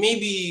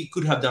maybe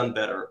could have done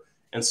better.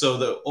 And so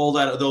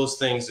those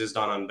things is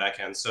done on back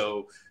end.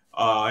 So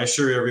I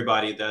assure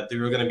everybody that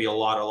there are going to be a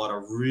lot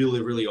of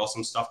really, really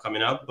awesome stuff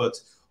coming up. But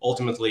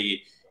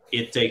ultimately,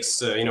 it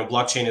takes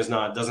blockchain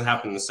doesn't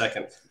happen in a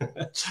second.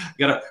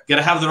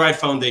 gotta have the right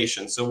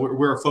foundation. So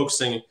we're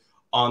focusing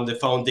on the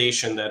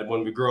foundation that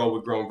when we're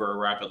growing very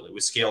rapidly. We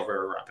scale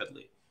very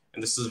rapidly,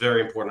 and this is a very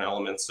important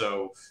element.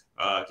 So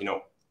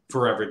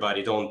for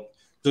everybody, don't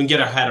get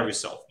ahead of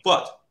yourself.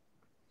 But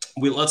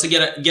let's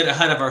get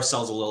ahead of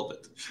ourselves a little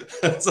bit.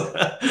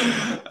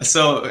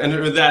 So, and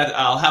with that,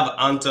 I'll have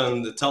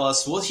Anton tell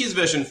us what's his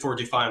vision for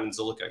DeFi and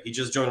Zilliqa. He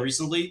just joined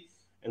recently,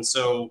 and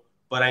so,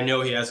 but I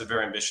know he has a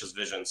very ambitious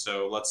vision.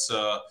 So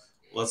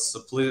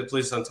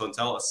please, Anton,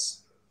 tell us.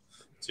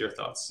 What's your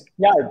thoughts?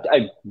 Yeah,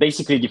 I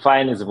basically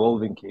DeFi is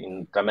evolving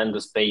in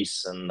tremendous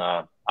pace, and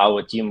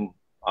our team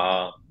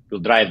will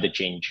drive the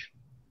change.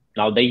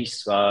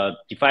 Nowadays,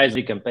 DeFi is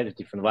a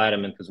competitive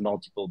environment with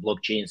multiple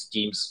blockchains,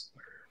 teams,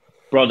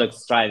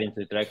 products striving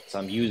to attract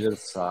some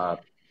users,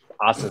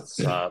 assets,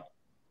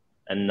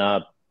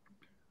 and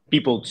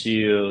people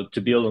to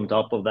build on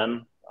top of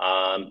them.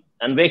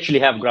 And we actually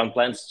have grand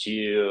plans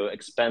to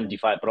expand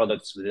DeFi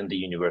products within the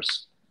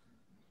universe.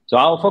 So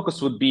our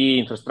focus would be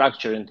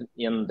infrastructure and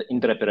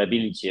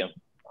interoperability.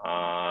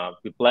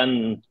 We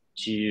plan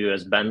to,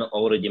 as Ben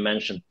already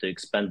mentioned, to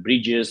expand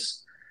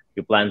bridges.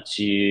 We plan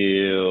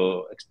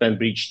to expand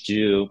bridge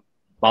to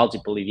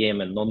multiple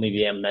EVM and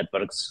non-EVM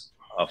networks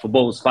for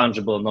both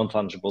fungible and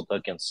non-fungible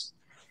tokens.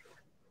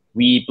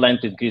 We plan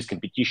to increase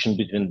competition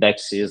between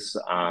DEXs,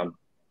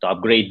 to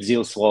upgrade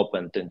ZilSwap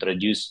and to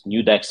introduce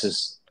new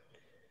DEXs.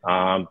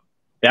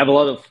 We have a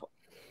lot of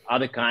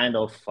other kind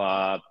of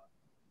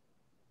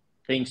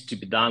things to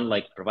be done,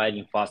 like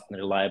providing fast and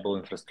reliable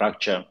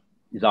infrastructure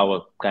is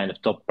our kind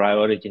of top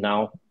priority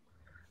now.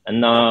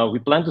 And we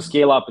plan to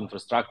scale up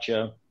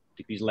infrastructure,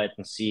 decrease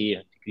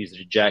latency, decrease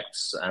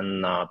rejects,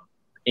 and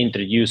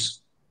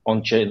introduce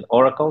on-chain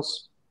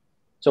oracles.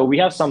 So we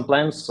have some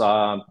plans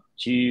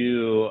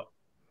to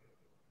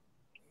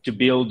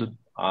build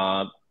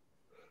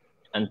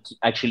and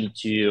actually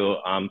to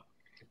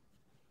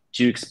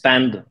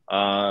expand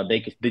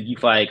the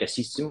DeFi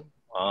ecosystem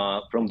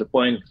from the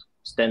point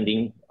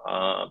standing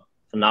for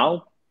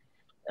now.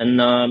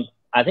 And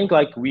I think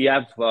like we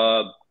have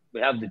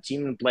the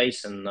team in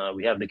place, and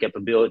we have the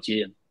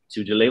capability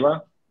to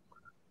deliver.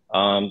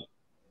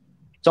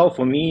 So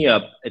for me,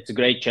 it's a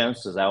great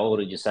chance, as I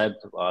already said,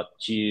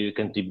 to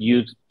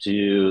contribute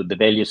to the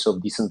values of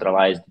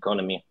decentralized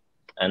economy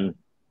and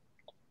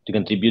to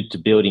contribute to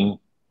building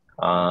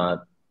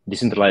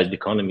decentralized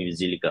economy with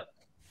Zilliqa.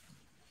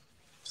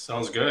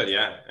 Sounds good,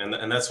 yeah,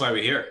 and that's why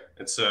we're here.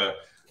 It's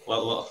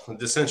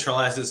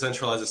decentralized,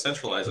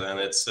 and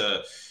it's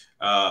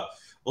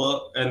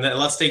and then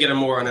let's take it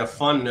more on a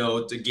fun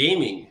note.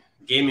 Gaming.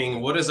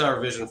 What is our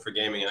vision for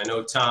gaming? I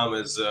know Tom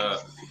is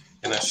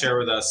gonna share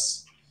with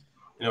us,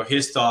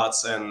 his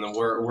thoughts and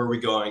where we're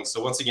going.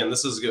 So once again,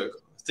 this is good.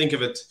 Think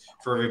of it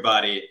for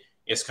everybody.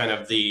 It's kind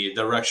of the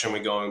direction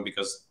we're going,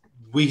 because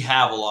we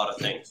have a lot of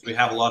things. We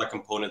have a lot of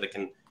components that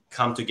can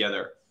come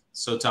together.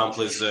 So Tom,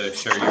 please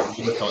share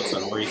your thoughts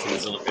on where you think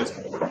Zilliqa is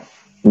going.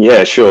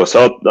 Yeah, sure.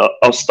 So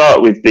I'll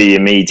start with the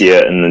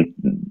immediate and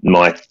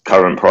my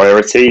current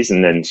priorities,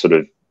 and then sort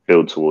of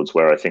build towards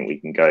where I think we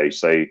can go.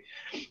 So,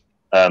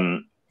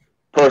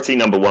 priority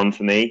number one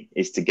for me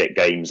is to get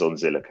games on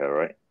Zilliqa,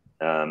 right?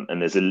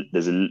 And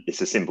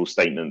it's a simple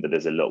statement, but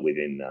there's a lot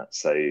within that.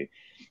 So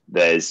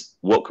there's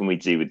what can we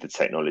do with the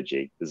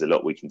technology? There's a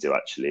lot we can do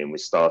actually, and we've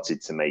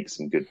started to make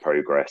some good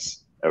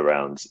progress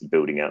around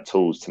building out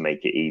tools to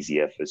make it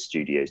easier for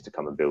studios to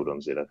come and build on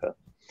Zilliqa.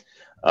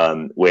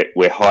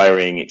 We're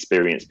hiring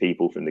experienced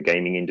people from the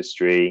gaming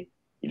industry.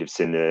 You'd have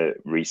seen the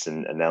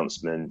recent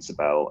announcement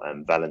about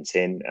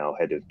Valentin, our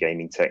head of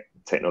gaming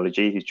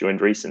technology, who's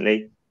joined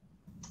recently.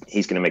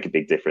 He's going to make a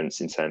big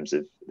difference in terms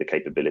of the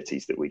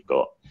capabilities that we've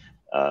got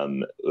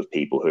of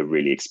people who are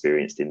really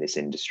experienced in this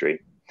industry.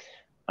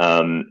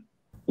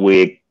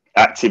 We're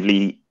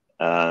actively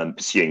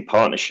pursuing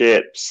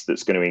partnerships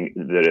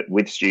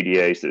with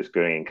studios that's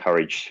going to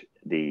encourage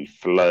the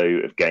flow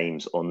of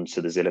games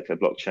onto the Zilliqa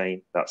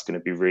blockchain. That's going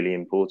to be really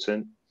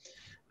important.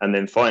 And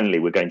then finally,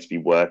 we're going to be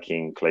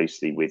working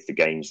closely with the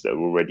games that are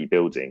already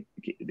building.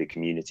 The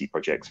community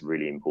projects are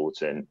really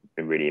important.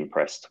 Been really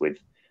impressed with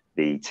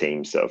the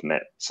teams that I've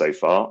met so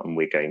far, and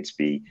we're going to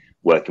be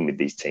working with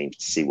these teams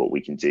to see what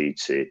we can do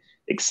to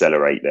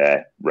accelerate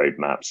their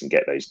roadmaps and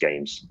get those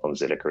games on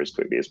Zilliqa as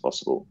quickly as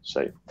possible.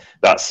 So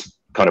that's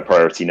kind of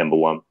priority number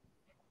one.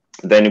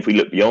 Then if we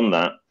look beyond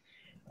that,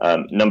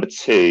 number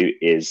two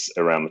is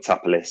around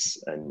Metapolis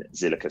and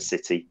Zilliqa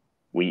City.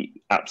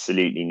 We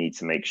absolutely need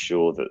to make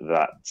sure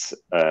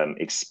that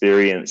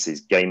experience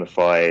is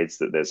gamified,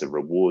 that there's a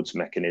rewards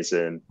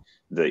mechanism,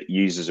 that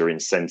users are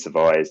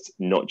incentivized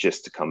not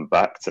just to come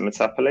back to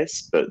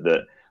Metapolis, but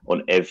that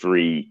on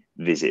every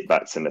visit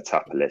back to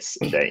Metapolis,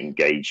 their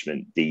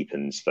engagement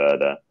deepens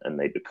further and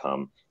they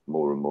become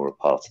more and more a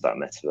part of that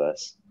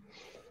metaverse.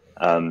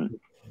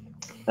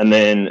 And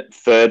then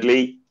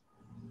thirdly,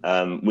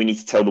 we need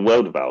to tell the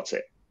world about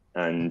it.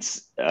 And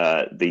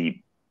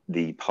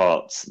the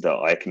part that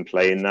I can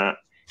play in that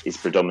is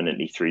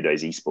predominantly through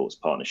those esports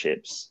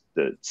partnerships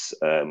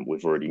that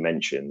we've already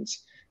mentioned.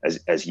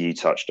 As you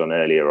touched on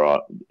earlier,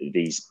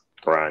 these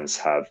brands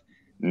have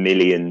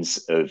millions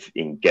of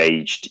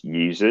engaged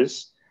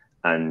users,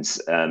 and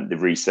the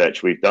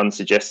research we've done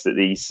suggests that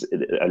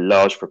a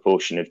large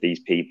proportion of these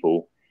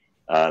people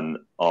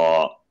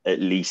are at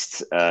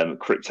least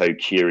crypto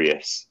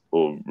curious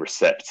or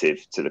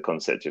receptive to the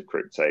concept of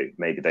crypto.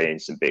 Maybe they own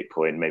some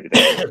Bitcoin, maybe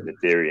they own some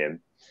Ethereum.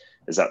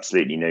 There's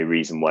absolutely no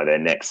reason why their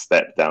next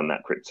step down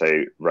that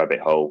crypto rabbit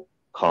hole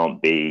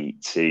can't be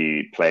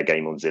to play a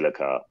game on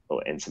Zilliqa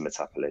or enter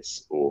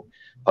Metapolis or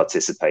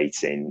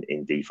participate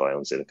in DeFi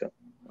on Zilliqa,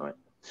 right?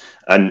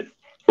 And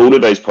all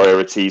of those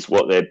priorities,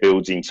 what they're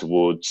building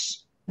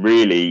towards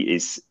really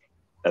is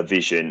a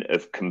vision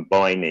of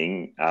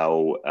combining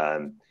our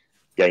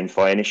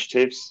GameFi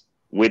initiatives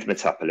with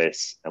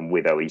Metapolis and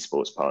with our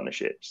esports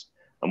partnerships.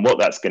 And what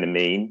that's going to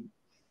mean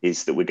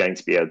is that we're going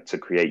to be able to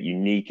create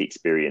unique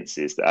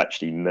experiences that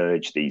actually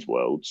merge these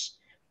worlds,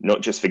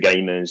 not just for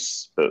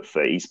gamers, but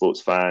for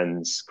esports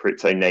fans,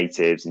 crypto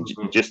natives, and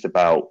just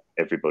about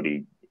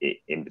everybody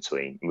in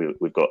between.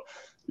 We've got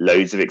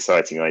loads of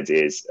exciting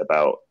ideas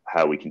about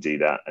how we can do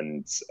that,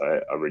 and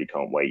I really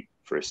can't wait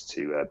for us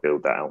to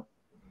build that out.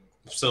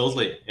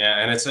 Absolutely, yeah.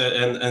 And it's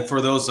and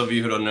for those of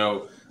you who don't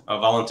know,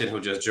 Valentin, who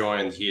just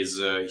joined,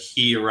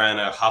 he ran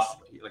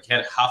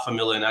had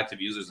 500,000 active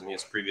users in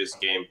his previous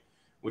game,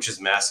 which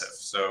is massive.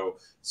 So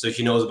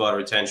he knows about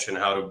retention,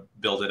 how to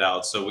build it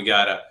out. So we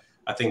gotta.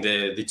 I think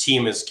the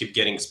team is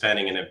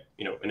expanding in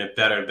a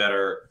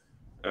better,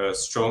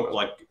 strong,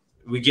 like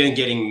we're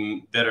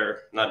getting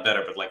better, not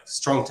better, but like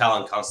strong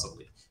talent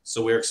constantly.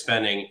 So we're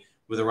expanding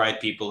with the right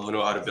people who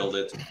know how to build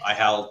it. I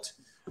helped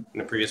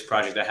in a previous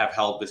project. I have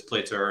helped with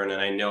play to earn,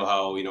 and I know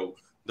how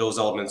those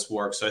elements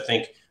work. So I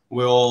think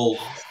we all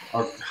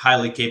are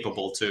highly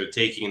capable to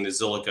taking the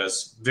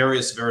Zilliqa's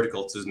various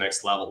verticals to the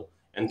next level.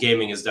 And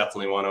gaming is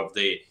definitely one of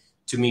the.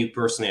 To me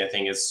personally, I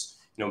think it's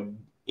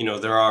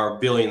there are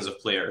billions of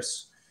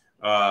players,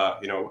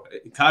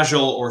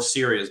 casual or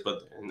serious,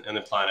 but in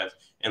the planet,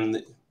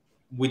 and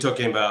we're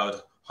talking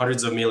about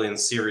hundreds of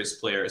millions serious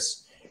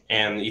players.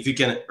 And if you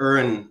can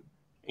earn,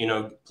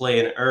 play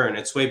and earn,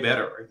 it's way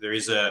better. There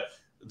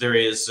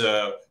is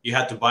you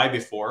had to buy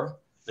before,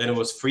 then it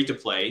was free to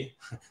play,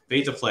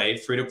 pay to play,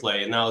 free to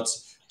play, and now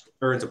it's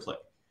earn to play.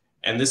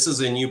 And this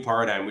is a new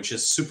paradigm, which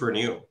is super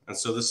new. And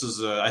so this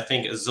is, I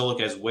think,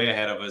 Zilliqa is way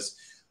ahead of us,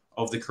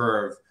 of the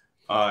curve.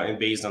 And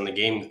based on the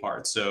gaming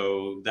part.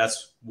 So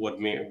that's what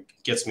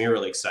gets me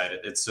really excited.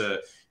 It's,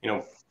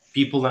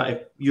 people now,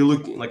 if you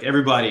look like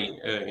everybody,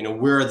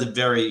 we're at the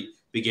very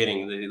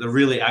beginning. The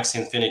really Axie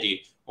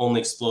Infinity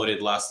only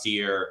exploded last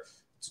year,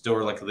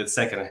 or like the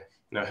second,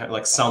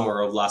 like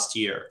summer of last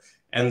year.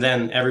 And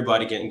then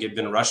everybody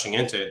been rushing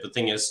into it. The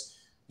thing is,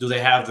 do they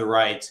have the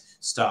right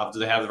stuff? Do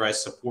they have the right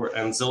support?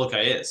 And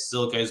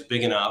Zilliqa is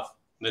big enough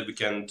that we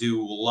can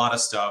do a lot of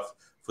stuff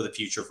for the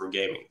future for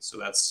gaming. So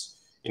that's,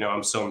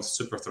 I'm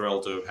super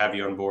thrilled to have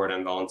you on board,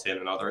 and Valentin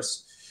and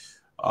others.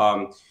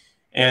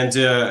 And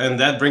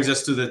that brings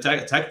us to the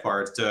tech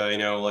part.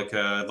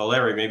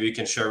 Valery, maybe you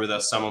can share with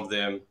us some of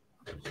them.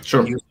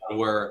 Sure. On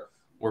where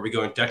we're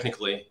going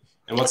technically.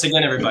 And once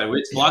again, everybody,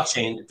 with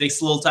blockchain, it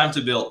takes a little time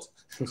to build.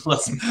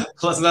 let's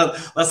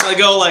not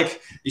go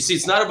like, you see,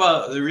 it's not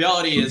about, the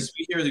reality is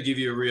we're here to give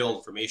you real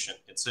information.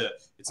 It's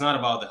not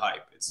about the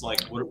hype. It's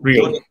like what is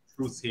the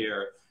truth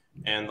here?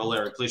 And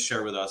Valery, please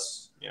share with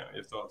us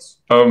your thoughts.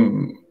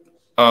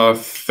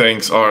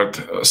 Thanks,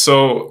 Art.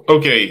 So,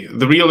 okay,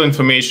 the real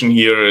information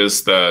here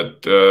is that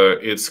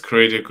it's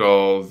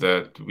critical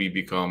that we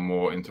become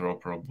more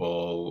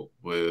interoperable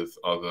with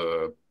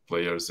other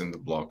players in the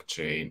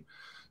blockchain.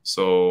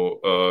 So,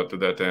 to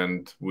that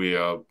end, we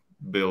are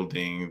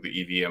building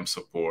the EVM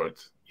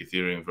support,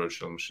 Ethereum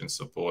virtual machine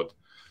support.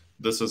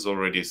 This is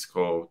already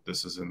scoped.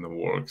 This is in the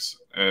works.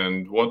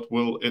 And what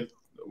will it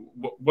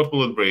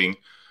bring?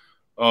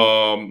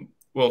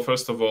 Well,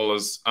 first of all,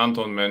 as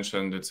Anton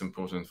mentioned, it's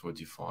important for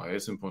DeFi.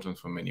 It's important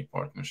for many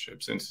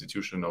partnerships,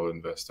 institutional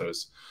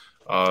investors,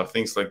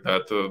 things like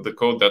that. The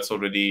code that's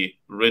already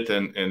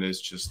written and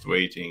is just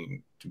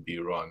waiting to be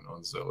run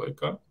on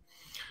Zilliqa.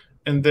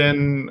 And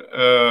then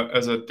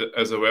as a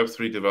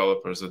Web3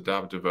 developer, as a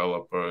dApp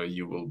developer,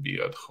 you will be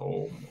at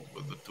home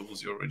with the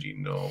tools you already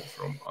know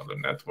from other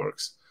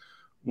networks,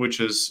 which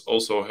is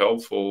also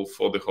helpful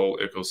for the whole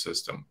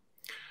ecosystem.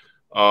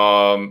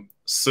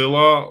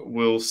 Scylla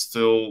will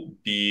still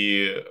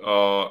be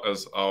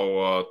as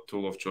our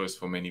tool of choice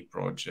for many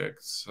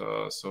projects.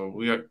 So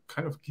we are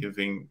kind of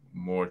giving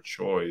more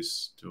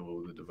choice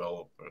to the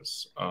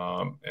developers.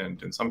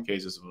 And in some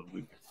cases,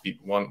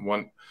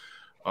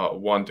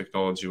 one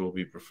technology will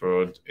be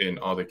preferred. In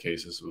other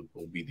cases, it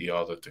will be the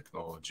other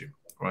technology,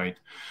 right?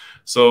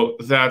 So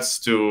that's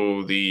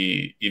to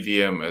the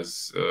EVM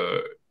as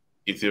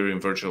Ethereum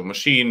virtual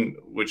machine,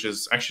 which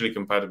is actually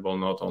compatible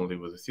not only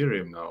with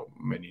Ethereum now.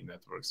 Many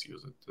networks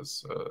use it,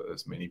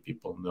 as many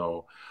people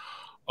know.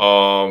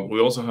 We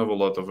also have a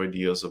lot of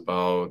ideas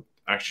about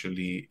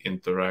actually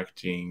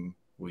interacting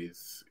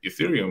with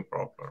Ethereum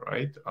proper,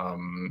 right?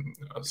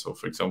 So,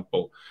 for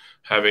example,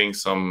 having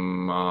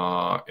some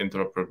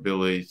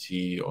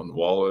interoperability on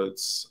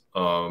wallets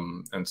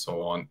and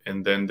so on.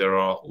 And then there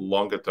are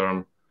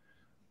longer-term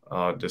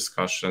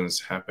discussions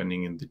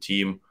happening in the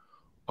team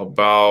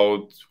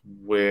about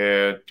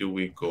where do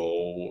we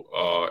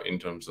go in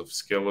terms of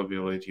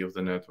scalability of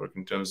the network,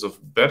 in terms of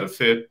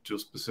benefit to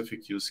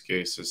specific use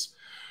cases.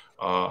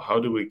 How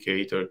do we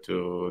cater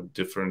to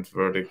different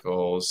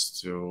verticals,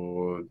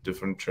 to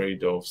different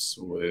trade-offs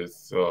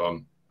with,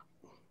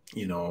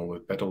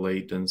 with better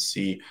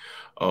latency,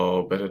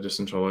 better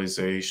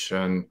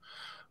decentralization,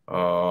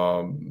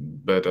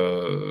 better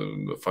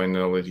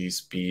finality,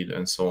 speed,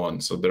 and so on.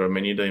 So there are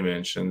many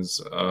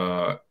dimensions,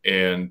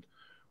 and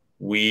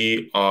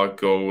we are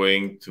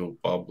going to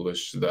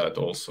publish that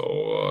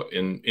also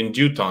in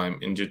due time.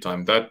 In due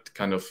time, that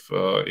kind of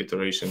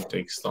iteration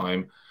takes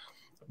time,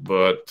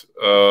 but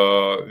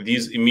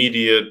these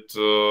immediate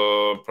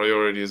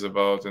priorities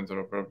about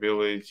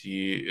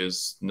interoperability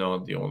is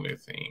not the only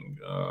thing.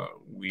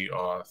 We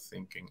are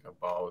thinking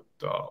about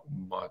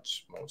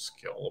much more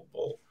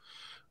scalable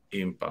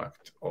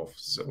impact of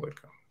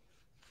Zilliqa.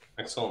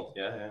 Excellent.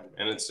 Yeah.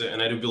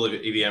 And I do believe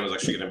EVM is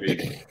actually going to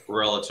be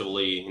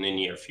relatively in the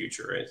near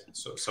future, right?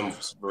 So some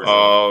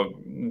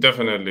version.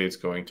 Definitely, it's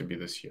going to be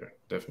this year.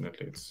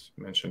 Definitely, it's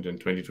mentioned in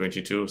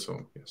 2022.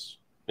 So yes.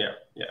 Yeah.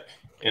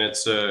 And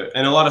it's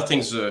and a lot of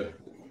things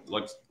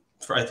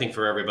I think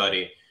for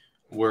everybody,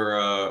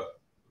 we're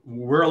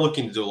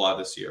looking to do a lot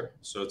this year.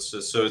 So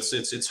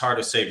it's hard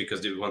to say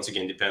because once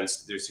again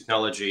depends. There's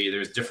technology.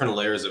 There's different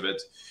layers of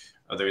it.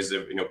 There's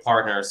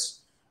partners.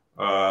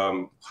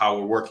 How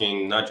we're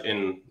working, not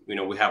in,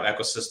 we have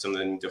ecosystem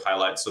that need to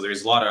highlight. So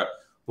there's a lot of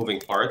moving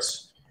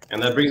parts.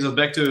 And that brings us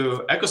back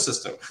to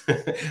ecosystem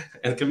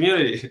and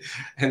community.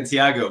 And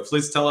Tiago,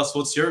 please tell us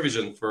what's your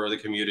vision for the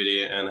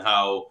community and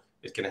how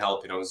it can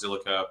help,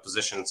 Zilliqa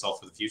position itself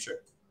for the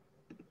future.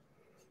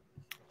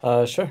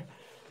 Sure.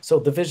 So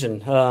the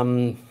vision.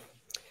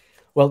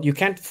 Well, you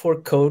can't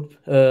fork code.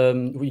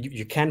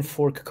 You can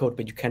fork code,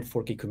 but you can't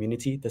fork a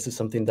community. This is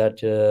something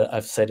that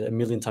I've said a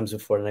million times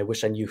before, and I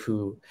wish I knew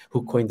who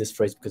coined this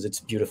phrase because it's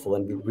beautiful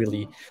and it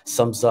really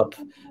sums up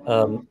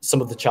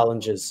some of the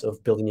challenges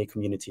of building a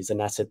community. It's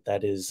an asset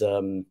that is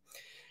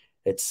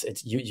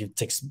it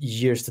takes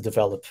years to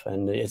develop,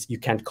 and you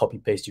can't copy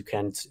paste. You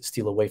can't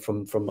steal away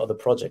from other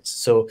projects.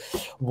 So,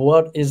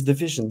 what is the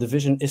vision? The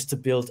vision is to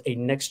build a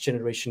next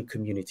generation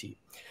community,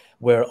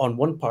 where on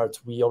one part,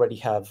 we already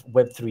have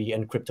Web3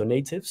 and crypto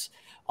natives.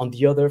 On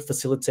the other,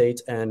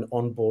 facilitate and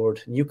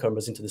onboard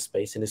newcomers into the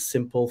space in a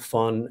simple,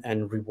 fun,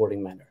 and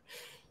rewarding manner.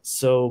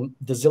 So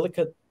the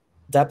Zilliqa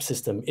dApp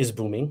system is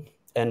booming,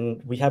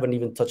 and we haven't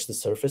even touched the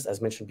surface.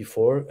 As mentioned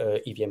before,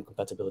 EVM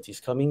compatibility is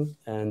coming.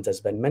 And as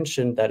Ben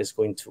mentioned, that is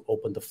going to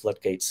open the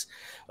floodgates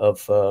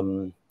of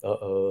the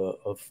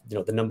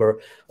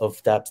number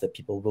of dApps that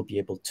people will be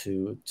able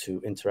to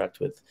interact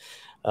with.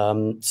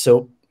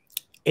 So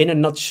in a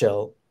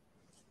nutshell,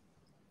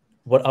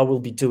 what I will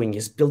be doing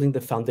is building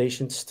the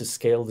foundations to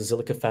scale the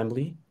Zilliqa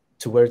family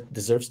to where it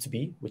deserves to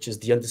be, which is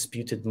the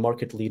undisputed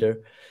market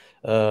leader,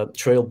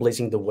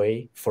 trailblazing the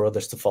way for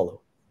others to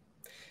follow.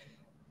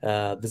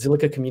 The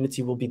Zilliqa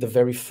community will be the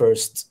very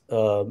first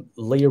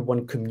layer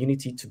 1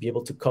 community to be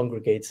able to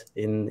congregate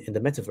in the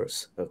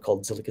Metaverse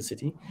called Zilliqa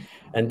City.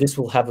 And this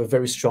will have a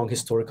very strong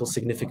historical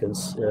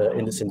significance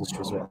in this industry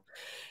as well.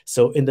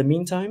 So in the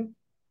meantime,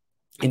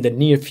 in the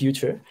near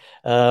future,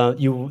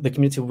 the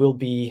community will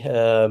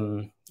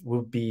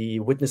be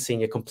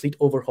witnessing a complete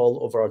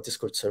overhaul of our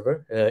Discord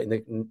server.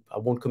 I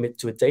won't commit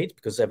to a date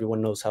because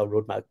everyone knows how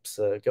roadmaps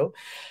go.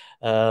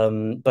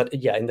 But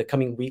yeah, in the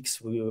coming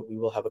weeks, we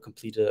will have a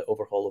complete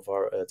overhaul of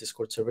our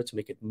Discord server to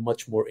make it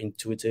much more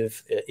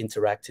intuitive,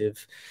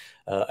 interactive,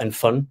 and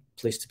fun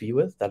place to be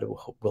with. That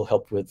will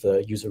help with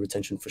user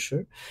retention for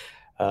sure.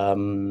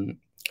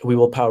 We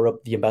will power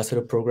up the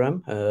ambassador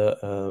program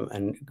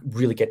and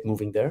really get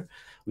moving there.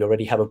 We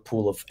already have a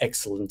pool of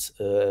excellent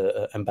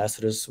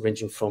ambassadors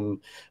ranging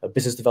from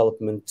business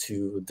development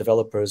to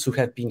developers who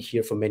have been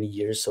here for many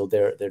years, so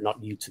they're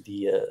not new to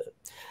the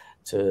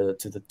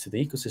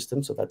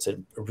ecosystem. So that's a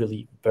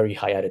really very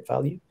high added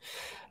value.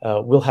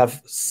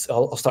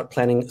 I'll start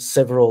planning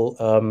several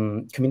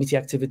community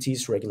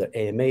activities, regular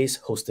AMAs,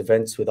 host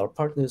events with our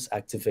partners,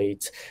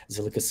 activate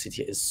Zilliqa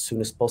City as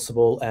soon as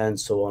possible, and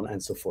so on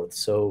and so forth.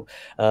 So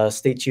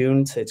stay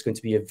tuned. It's going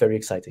to be very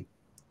exciting.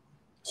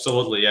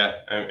 Absolutely, yeah,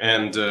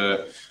 and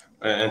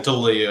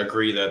totally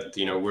agree that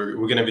we're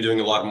going to be doing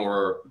a lot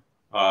more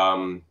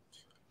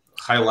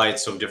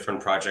highlights of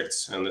different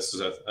projects, and this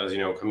is as you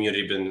know,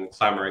 community been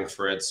clamoring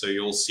for it. So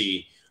you'll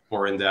see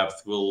more in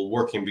depth. We'll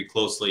working be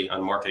closely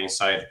on marketing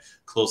side,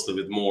 closely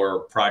with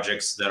more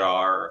projects that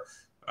are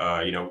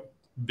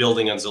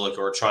building on Zilliqa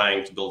or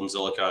trying to build in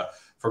Zilliqa.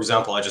 For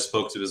example, I just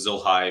spoke to the Zil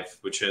Hive,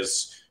 which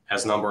has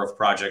a number of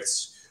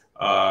projects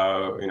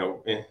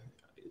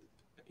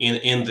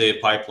in the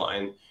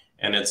pipeline,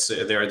 and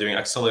they're doing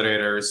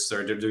accelerators,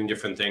 they're doing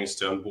different things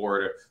to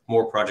onboard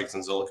more projects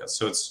in Zilliqa.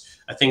 So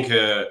I think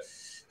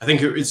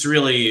it's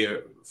really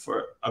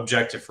for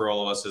objective for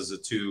all of us is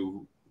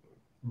to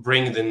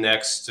bring the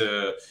next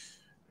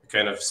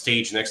kind of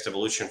stage, next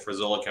evolution for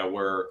Zilliqa,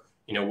 where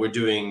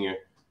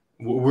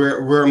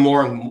we're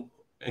more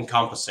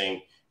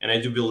encompassing, and I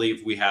do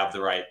believe we have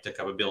the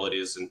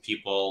capabilities and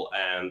people,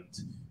 and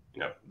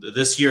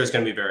this year is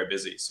going to be very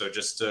busy. So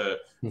just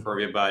for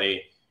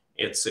everybody,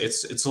 it's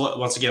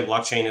once again,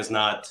 blockchain is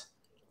not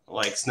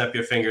like snap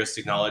your fingers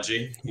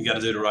technology. You got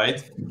to do it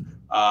right,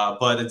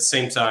 but at the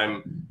same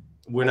time,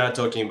 we're not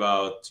talking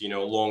about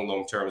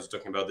long terms. We're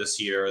talking about this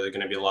year. There's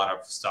going to be a lot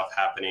of stuff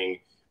happening,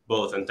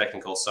 both on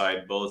technical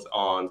side, both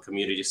on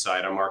community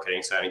side, on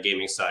marketing side, and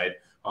gaming side,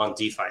 on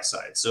DeFi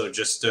side. So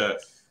just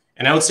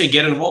and I would say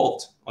get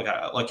involved.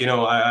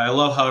 I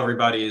love how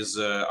everybody is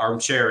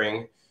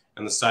armchairing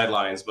on the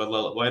sidelines, but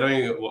why don't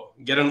you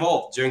get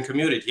involved during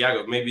community?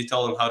 Tiago, maybe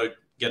tell them how to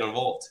get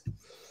involved.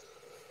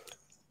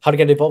 How to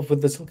get involved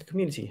with the Zilliqa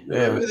community?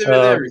 With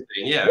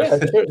everything, yeah.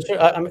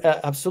 Sure.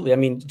 Absolutely. I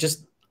mean,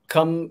 just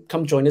come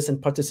join us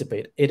and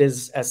participate. It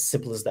is as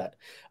simple as that.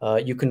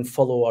 You can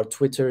follow our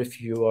Twitter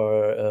if you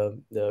are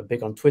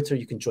big on Twitter.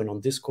 You can join on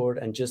Discord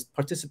and just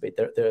participate.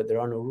 There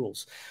are no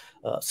rules.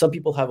 Some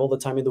people have all the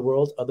time in the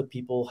world. Other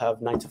people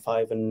have 9 to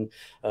 5 and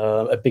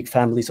a big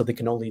family, so they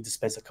can only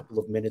dispense a couple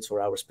of minutes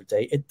or hours per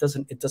day. It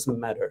doesn't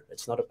matter.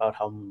 It's not about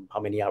how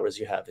many hours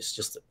you have. It's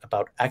just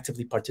about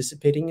actively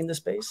participating in the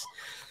space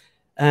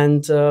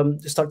and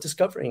start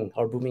discovering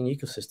our booming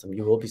ecosystem.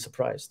 You will be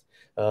surprised.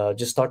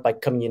 Just start by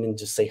coming in and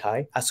just say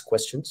hi, ask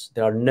questions.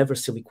 There are never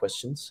silly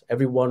questions.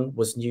 Everyone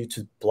was new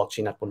to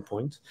blockchain at one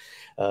point.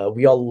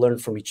 We all learn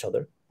from each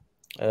other.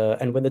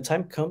 And when the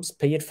time comes,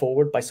 pay it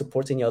forward by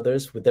supporting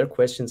others with their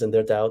questions and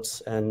their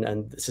doubts.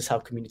 And this is how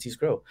communities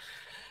grow.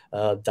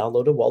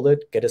 Download a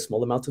wallet, get a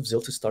small amount of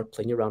ZIL to start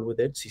playing around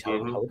with it, see how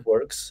it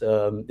works.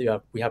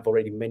 We have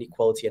already many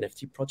quality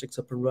NFT projects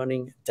up and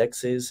running,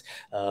 DEXs,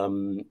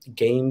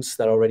 games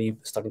that are already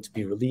starting to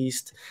be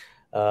released.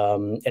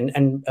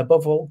 And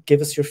above all, give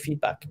us your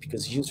feedback,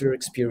 because user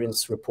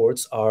experience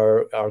reports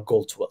are our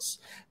goal to us.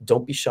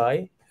 Don't be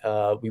shy.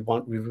 We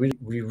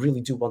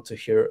really do want to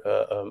hear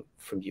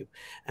from you.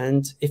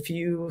 And if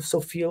you so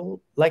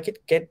feel like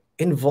it, get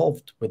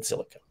involved with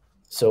Zilliqa.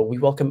 So we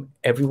welcome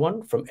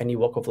everyone from any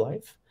walk of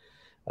life.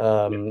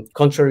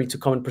 Contrary to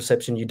common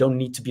perception, you don't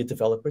need to be a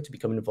developer to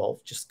become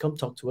involved. Just come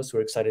talk to us.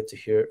 We're excited to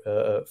hear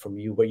from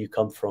you, where you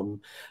come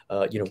from,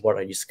 what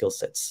are your skill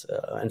sets.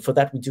 And for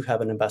that, we do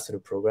have an ambassador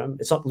program.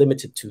 It's not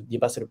limited to the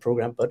ambassador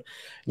program, but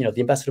the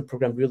ambassador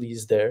program really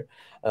is there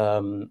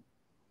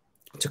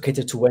to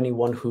cater to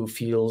anyone who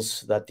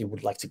feels that they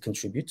would like to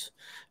contribute.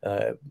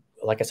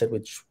 Like I said,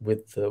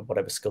 with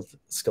whatever skill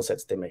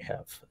sets they may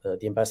have.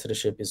 The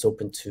ambassadorship is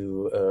open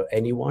to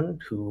anyone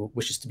who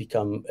wishes to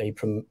become a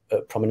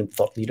prominent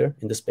thought leader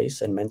in the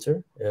space and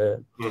mentor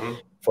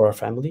for our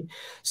family.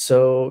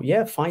 So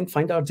yeah,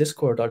 find our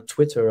Discord, our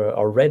Twitter,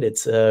 our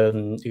Reddit.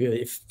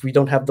 If we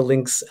don't have the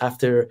links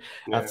after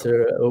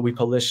we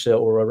publish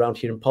or around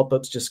here in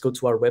pop-ups, just go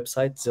to our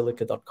website,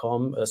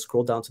 zilliqa.com,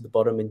 scroll down to the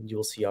bottom, and you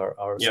will see our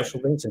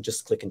social links, and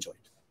just click and join.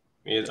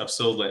 Yeah,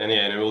 absolutely. And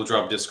yeah, and we'll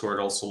drop Discord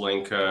also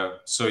link.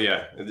 So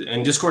yeah,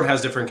 and Discord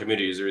has different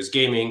communities. There is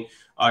gaming.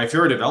 If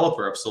you're a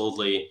developer,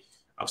 absolutely.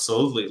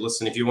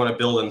 Listen, if you want to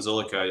build in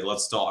Zilliqa,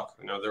 let's talk.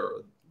 You know,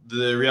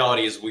 the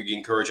reality is we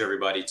encourage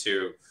everybody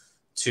to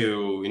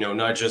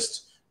not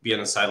just be on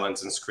the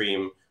sidelines and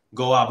scream,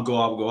 go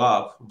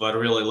up, but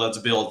really let's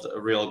build a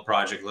real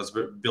project. Let's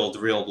build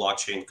real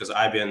blockchain, because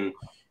I've been,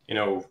 in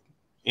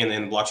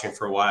blockchain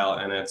for a while,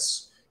 and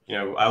it's,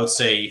 I would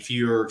say if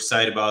you're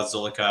excited about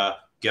Zilliqa,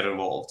 get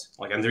involved.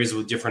 And there's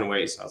different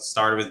ways. I'll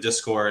start with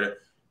Discord.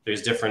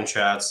 There's different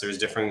chats. There's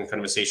different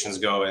conversations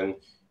going.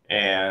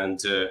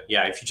 And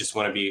yeah, if you just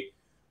want to be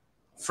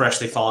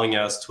freshly following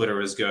us,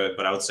 Twitter is good.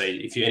 But I would say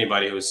if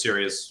anybody who is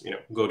serious,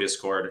 go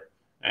Discord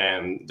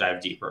and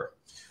dive deeper.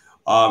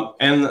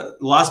 And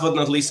last but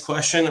not least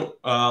question,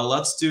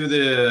 let's take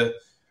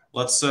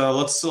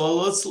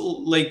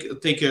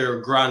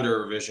a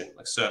grander vision.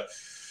 So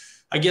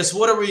I guess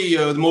what are we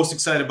the most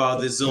excited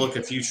about this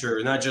Zilliqa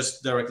future, not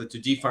just directly to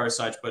DeFi or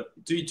such, but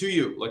to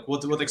you?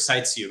 What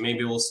excites you?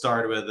 Maybe we'll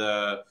start with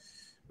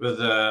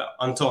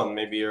Anton.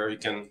 Maybe you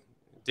can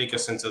take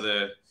us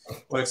into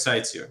what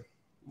excites you.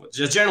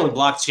 Just generally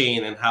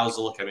blockchain and how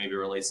Zilliqa maybe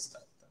relates to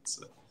that. That's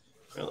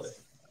really.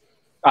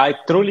 I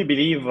truly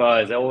believe,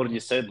 as I already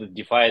said, that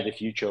DeFi is the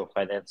future of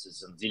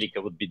finances, and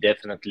Zilliqa would be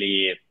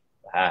definitely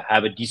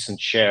have a decent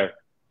share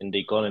in the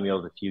economy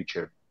of the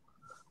future.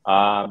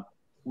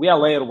 We are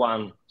layer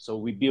one, so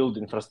we build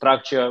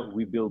infrastructure,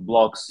 we build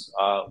blocks,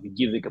 we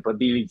give the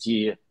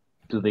capability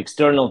to the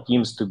external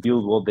teams to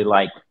build what they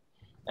like.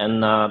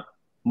 And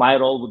my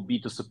role would be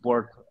to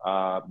support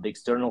the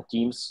external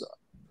teams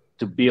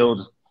to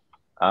build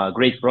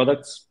great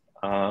products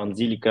on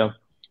Zilliqa.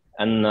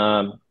 And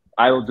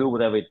I will do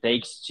whatever it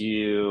takes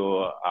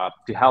to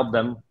help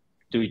them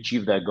to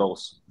achieve their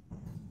goals.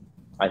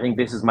 I think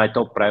this is my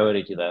top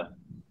priority there.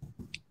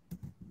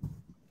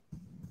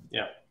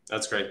 Yeah.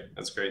 That's great.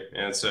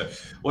 And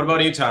what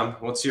about you, Tom?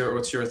 What's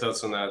your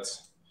thoughts on that?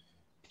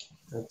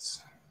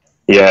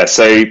 Yeah.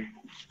 So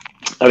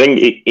I think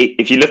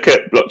if you look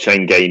at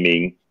blockchain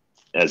gaming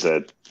as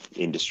a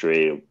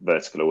industry or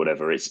vertical or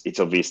whatever, it's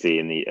obviously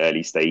in the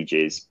early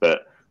stages,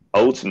 but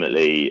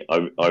ultimately,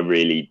 I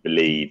really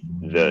believe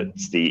that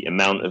the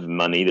amount of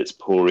money that's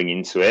pouring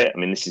into it, I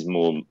mean, this is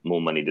more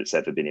money that's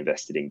ever been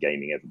invested in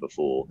gaming ever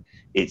before.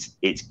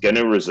 It's going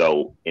to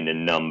result in a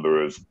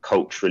number of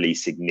culturally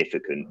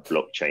significant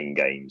blockchain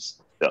games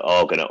that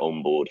are going to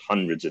onboard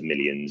hundreds of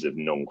millions of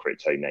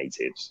non-crypto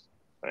natives,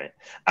 right?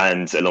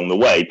 And along the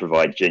way,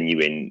 provide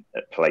genuine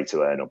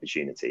play-to-earn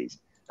opportunities.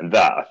 And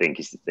that, I think,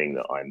 is the thing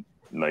that I'm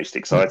most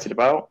excited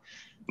about.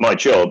 My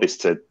job is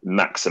to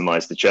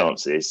maximize the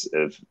chances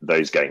of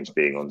those games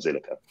being on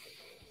Zilliqa.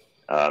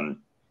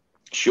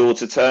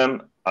 Shorter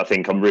term, I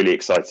think I'm really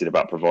excited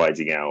about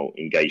providing our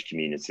engaged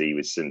community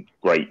with some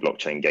great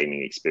blockchain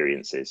gaming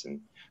experiences, and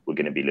we're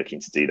going to be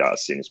looking to do that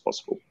as soon as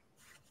possible.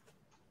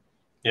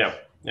 Yeah,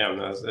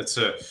 it's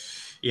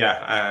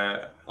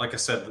like I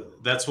said,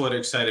 that's what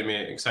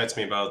excites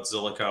me about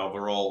Zilliqa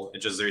overall.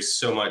 There's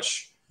so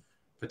much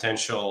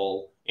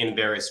potential in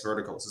various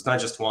verticals. It's not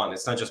just one.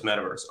 It's not just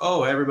Metaverse.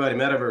 Oh, everybody,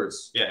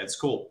 Metaverse. Yeah, it's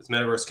cool.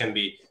 Metaverse can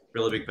be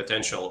really big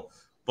potential,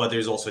 but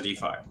there's also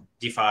DeFi.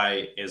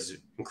 DeFi is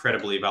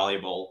incredibly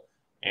valuable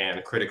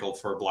and critical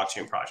for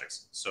blockchain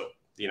projects. So,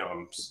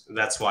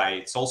 that's why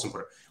it's also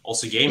important.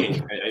 Also,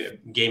 gaming.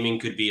 Gaming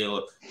could be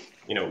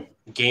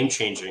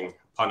game-changing,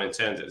 pun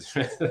intended.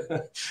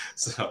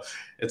 So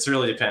it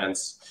really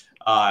depends.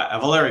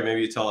 Valery,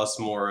 maybe you tell us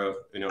more of,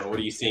 what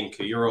do you think,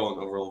 your own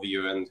overall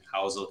view and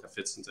how Zilliqa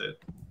fits into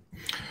it?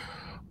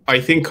 I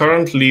think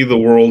currently the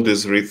world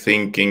is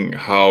rethinking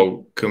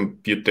how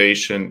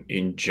computation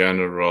in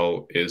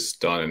general is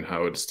done and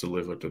how it's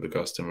delivered to the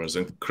customers,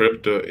 and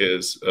crypto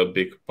is a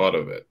big part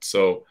of it.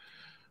 So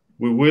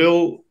we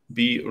will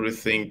be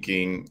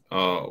rethinking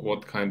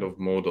what kind of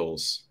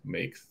models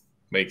make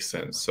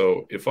sense.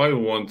 So if I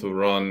want to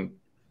run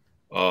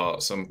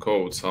some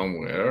code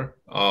somewhere,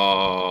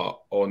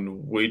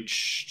 on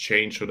which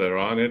chain should I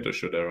run it, or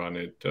should I run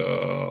it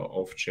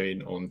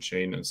off-chain,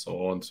 on-chain, and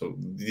so on? So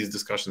these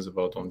discussions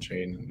about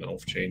on-chain and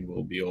off-chain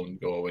will be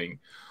ongoing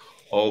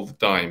all the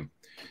time.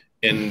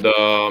 And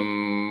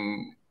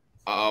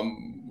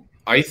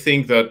I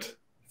think that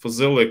for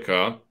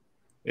Zilliqa,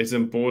 it's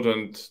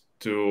important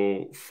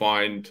to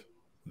find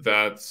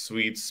that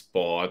sweet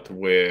spot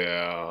where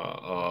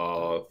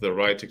the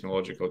right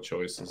technological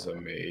choices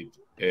are made.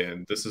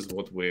 And this is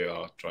what we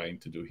are trying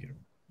to do here.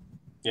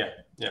 Yeah,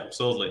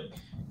 absolutely.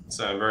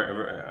 So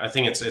I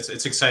think it's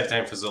exciting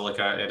time for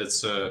Zilliqa, and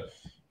it's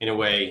in a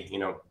way,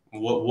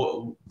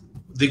 what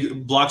the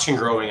blockchain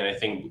growing, and I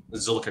think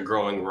Zilliqa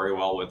growing very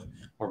well with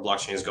where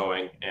blockchain is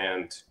going.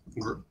 And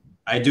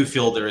I do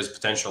feel there is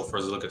potential for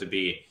Zilliqa to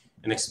be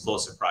an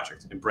explosive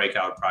project, a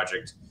breakout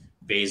project,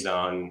 based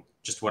on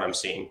just what I'm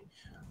seeing.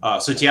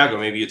 So Tiago,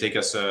 maybe you take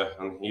us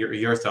on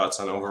your thoughts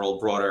on overall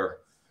broader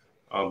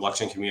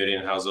blockchain community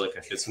and how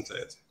Zilliqa fits into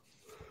it.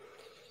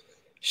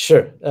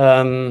 Sure.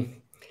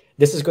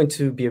 This is going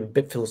to be a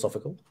bit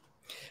philosophical.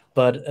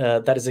 But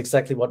that is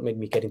exactly what made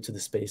me get into the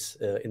space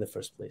in the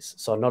first place.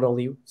 So not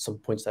only some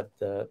points that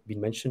have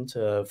been mentioned,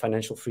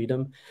 financial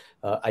freedom,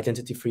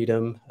 identity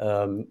freedom,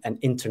 and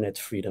internet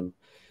freedom.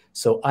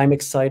 So I'm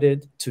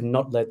excited to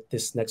not let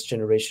this next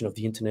generation of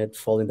the internet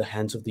fall in the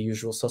hands of the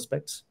usual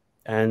suspects.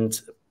 And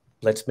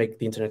let's make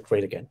the internet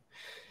great again.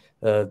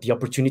 The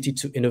opportunity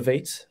to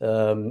innovate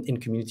in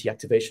community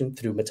activation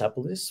through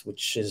Metapolis,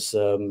 which is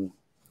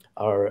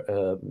our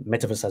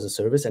Metaverse as a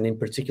service, and in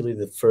particular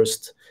the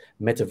first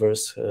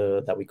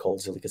Metaverse that we call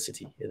Zilliqa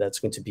City. That's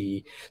going to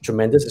be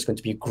tremendous. It's going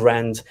to be a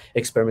grand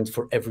experiment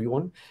for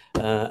everyone,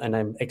 and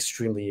I'm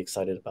extremely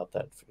excited about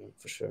that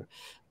for sure.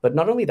 But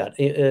not only that,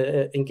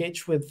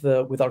 engage with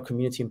our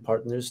community and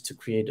partners to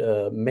create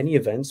many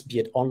events, be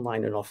it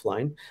online and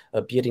offline,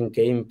 be it in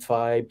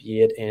GameFi,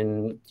 be it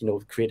in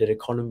created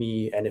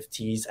economy,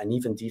 NFTs, and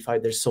even DeFi.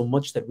 There's so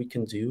much that we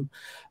can do.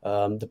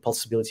 The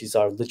possibilities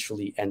are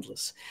literally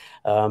endless.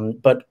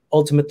 But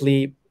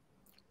ultimately,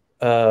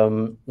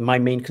 my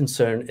main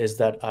concern is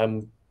that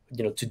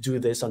to do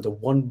this under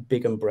one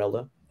big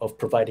umbrella of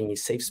providing a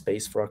safe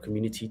space for our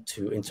community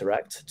to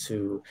interact,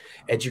 to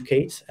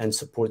educate and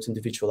support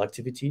individual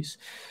activities,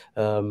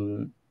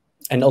 and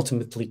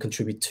ultimately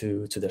contribute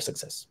to their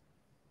success.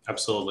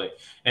 Absolutely.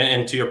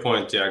 And to your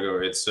point, Tiago,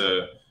 I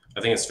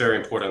think it's very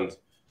important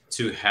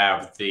to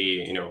have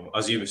the,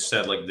 as you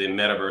said, like the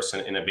metaverse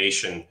and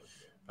innovation.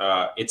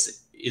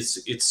 It's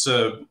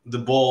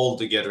the bold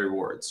to get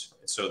rewards.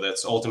 So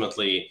that's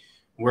ultimately,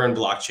 we're in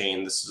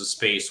blockchain. This is a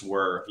space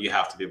where you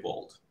have to be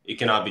bold. You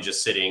cannot be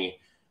just sitting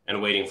and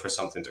waiting for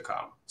something to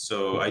come.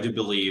 So I do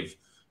believe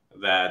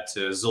that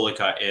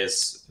Zilliqa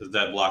is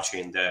that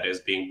blockchain that is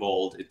being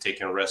bold, it's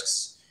taking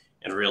risks,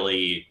 and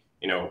really,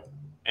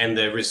 and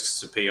the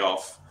risks to pay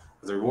off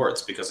the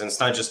rewards, because it's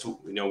not just,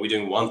 we're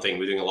doing one thing,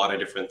 we're doing a lot of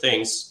different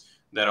things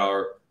that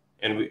are,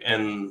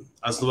 and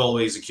as well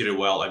executed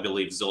well, I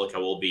believe Zilliqa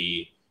will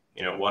be,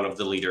 one of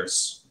the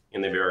leaders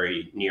in the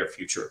very near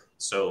future.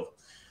 So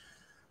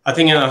I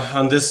think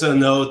on this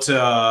note,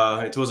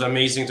 it was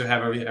amazing to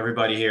have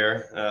everybody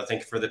here.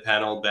 Thank you for the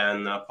panel,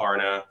 Ben,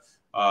 Parna.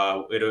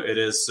 It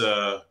is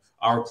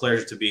our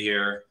pleasure to be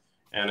here.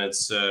 And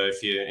it's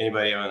if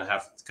anybody want to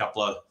have a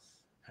couple of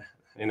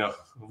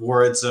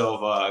words of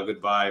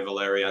goodbye,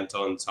 Valeria,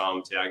 Anton,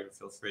 Tom, Tiago,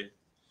 feel free.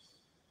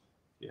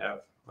 Yeah,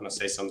 want to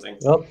say something?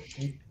 Well,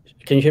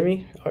 can you hear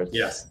me, Art?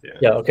 Yes.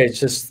 Yeah. Okay.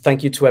 Just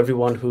thank you to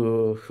everyone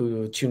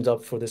who tuned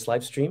up for this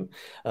live stream.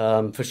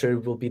 For sure,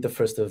 it will be the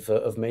first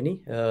of many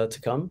to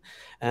come.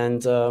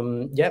 And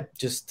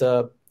just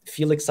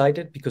feel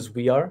excited, because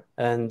we are,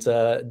 and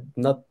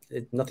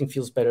nothing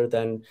feels better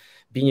than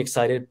being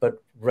excited, but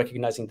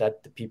recognizing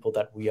that the people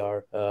that we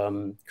are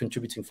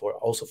contributing for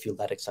also feel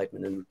that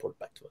excitement and report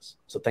back to us.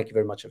 So thank you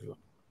very much, everyone.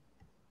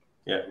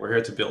 Yeah, we're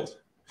here to build.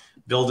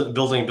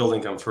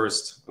 Building come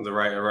first. The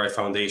right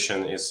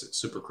foundation is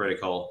super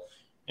critical,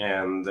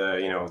 and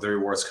the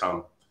rewards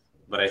come.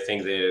 But I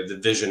think the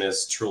vision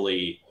is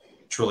truly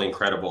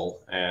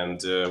incredible,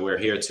 and we're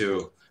here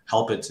to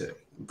help it to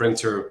bring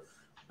to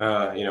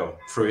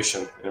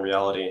fruition in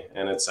reality.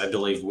 And I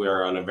believe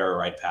we're on a very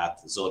right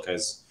path. Zilliqa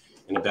is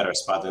in a better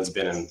spot than it's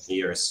been in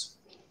years.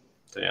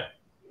 So yeah,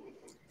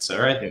 it's all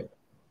right. Yeah.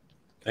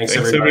 Thanks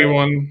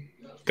everyone.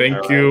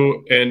 Thank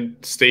you, and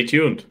stay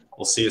tuned.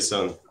 We'll see you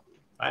soon.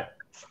 Bye.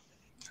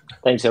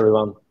 Thanks,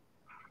 everyone.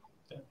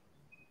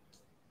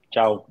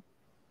 Ciao.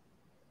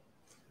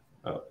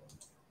 Oh.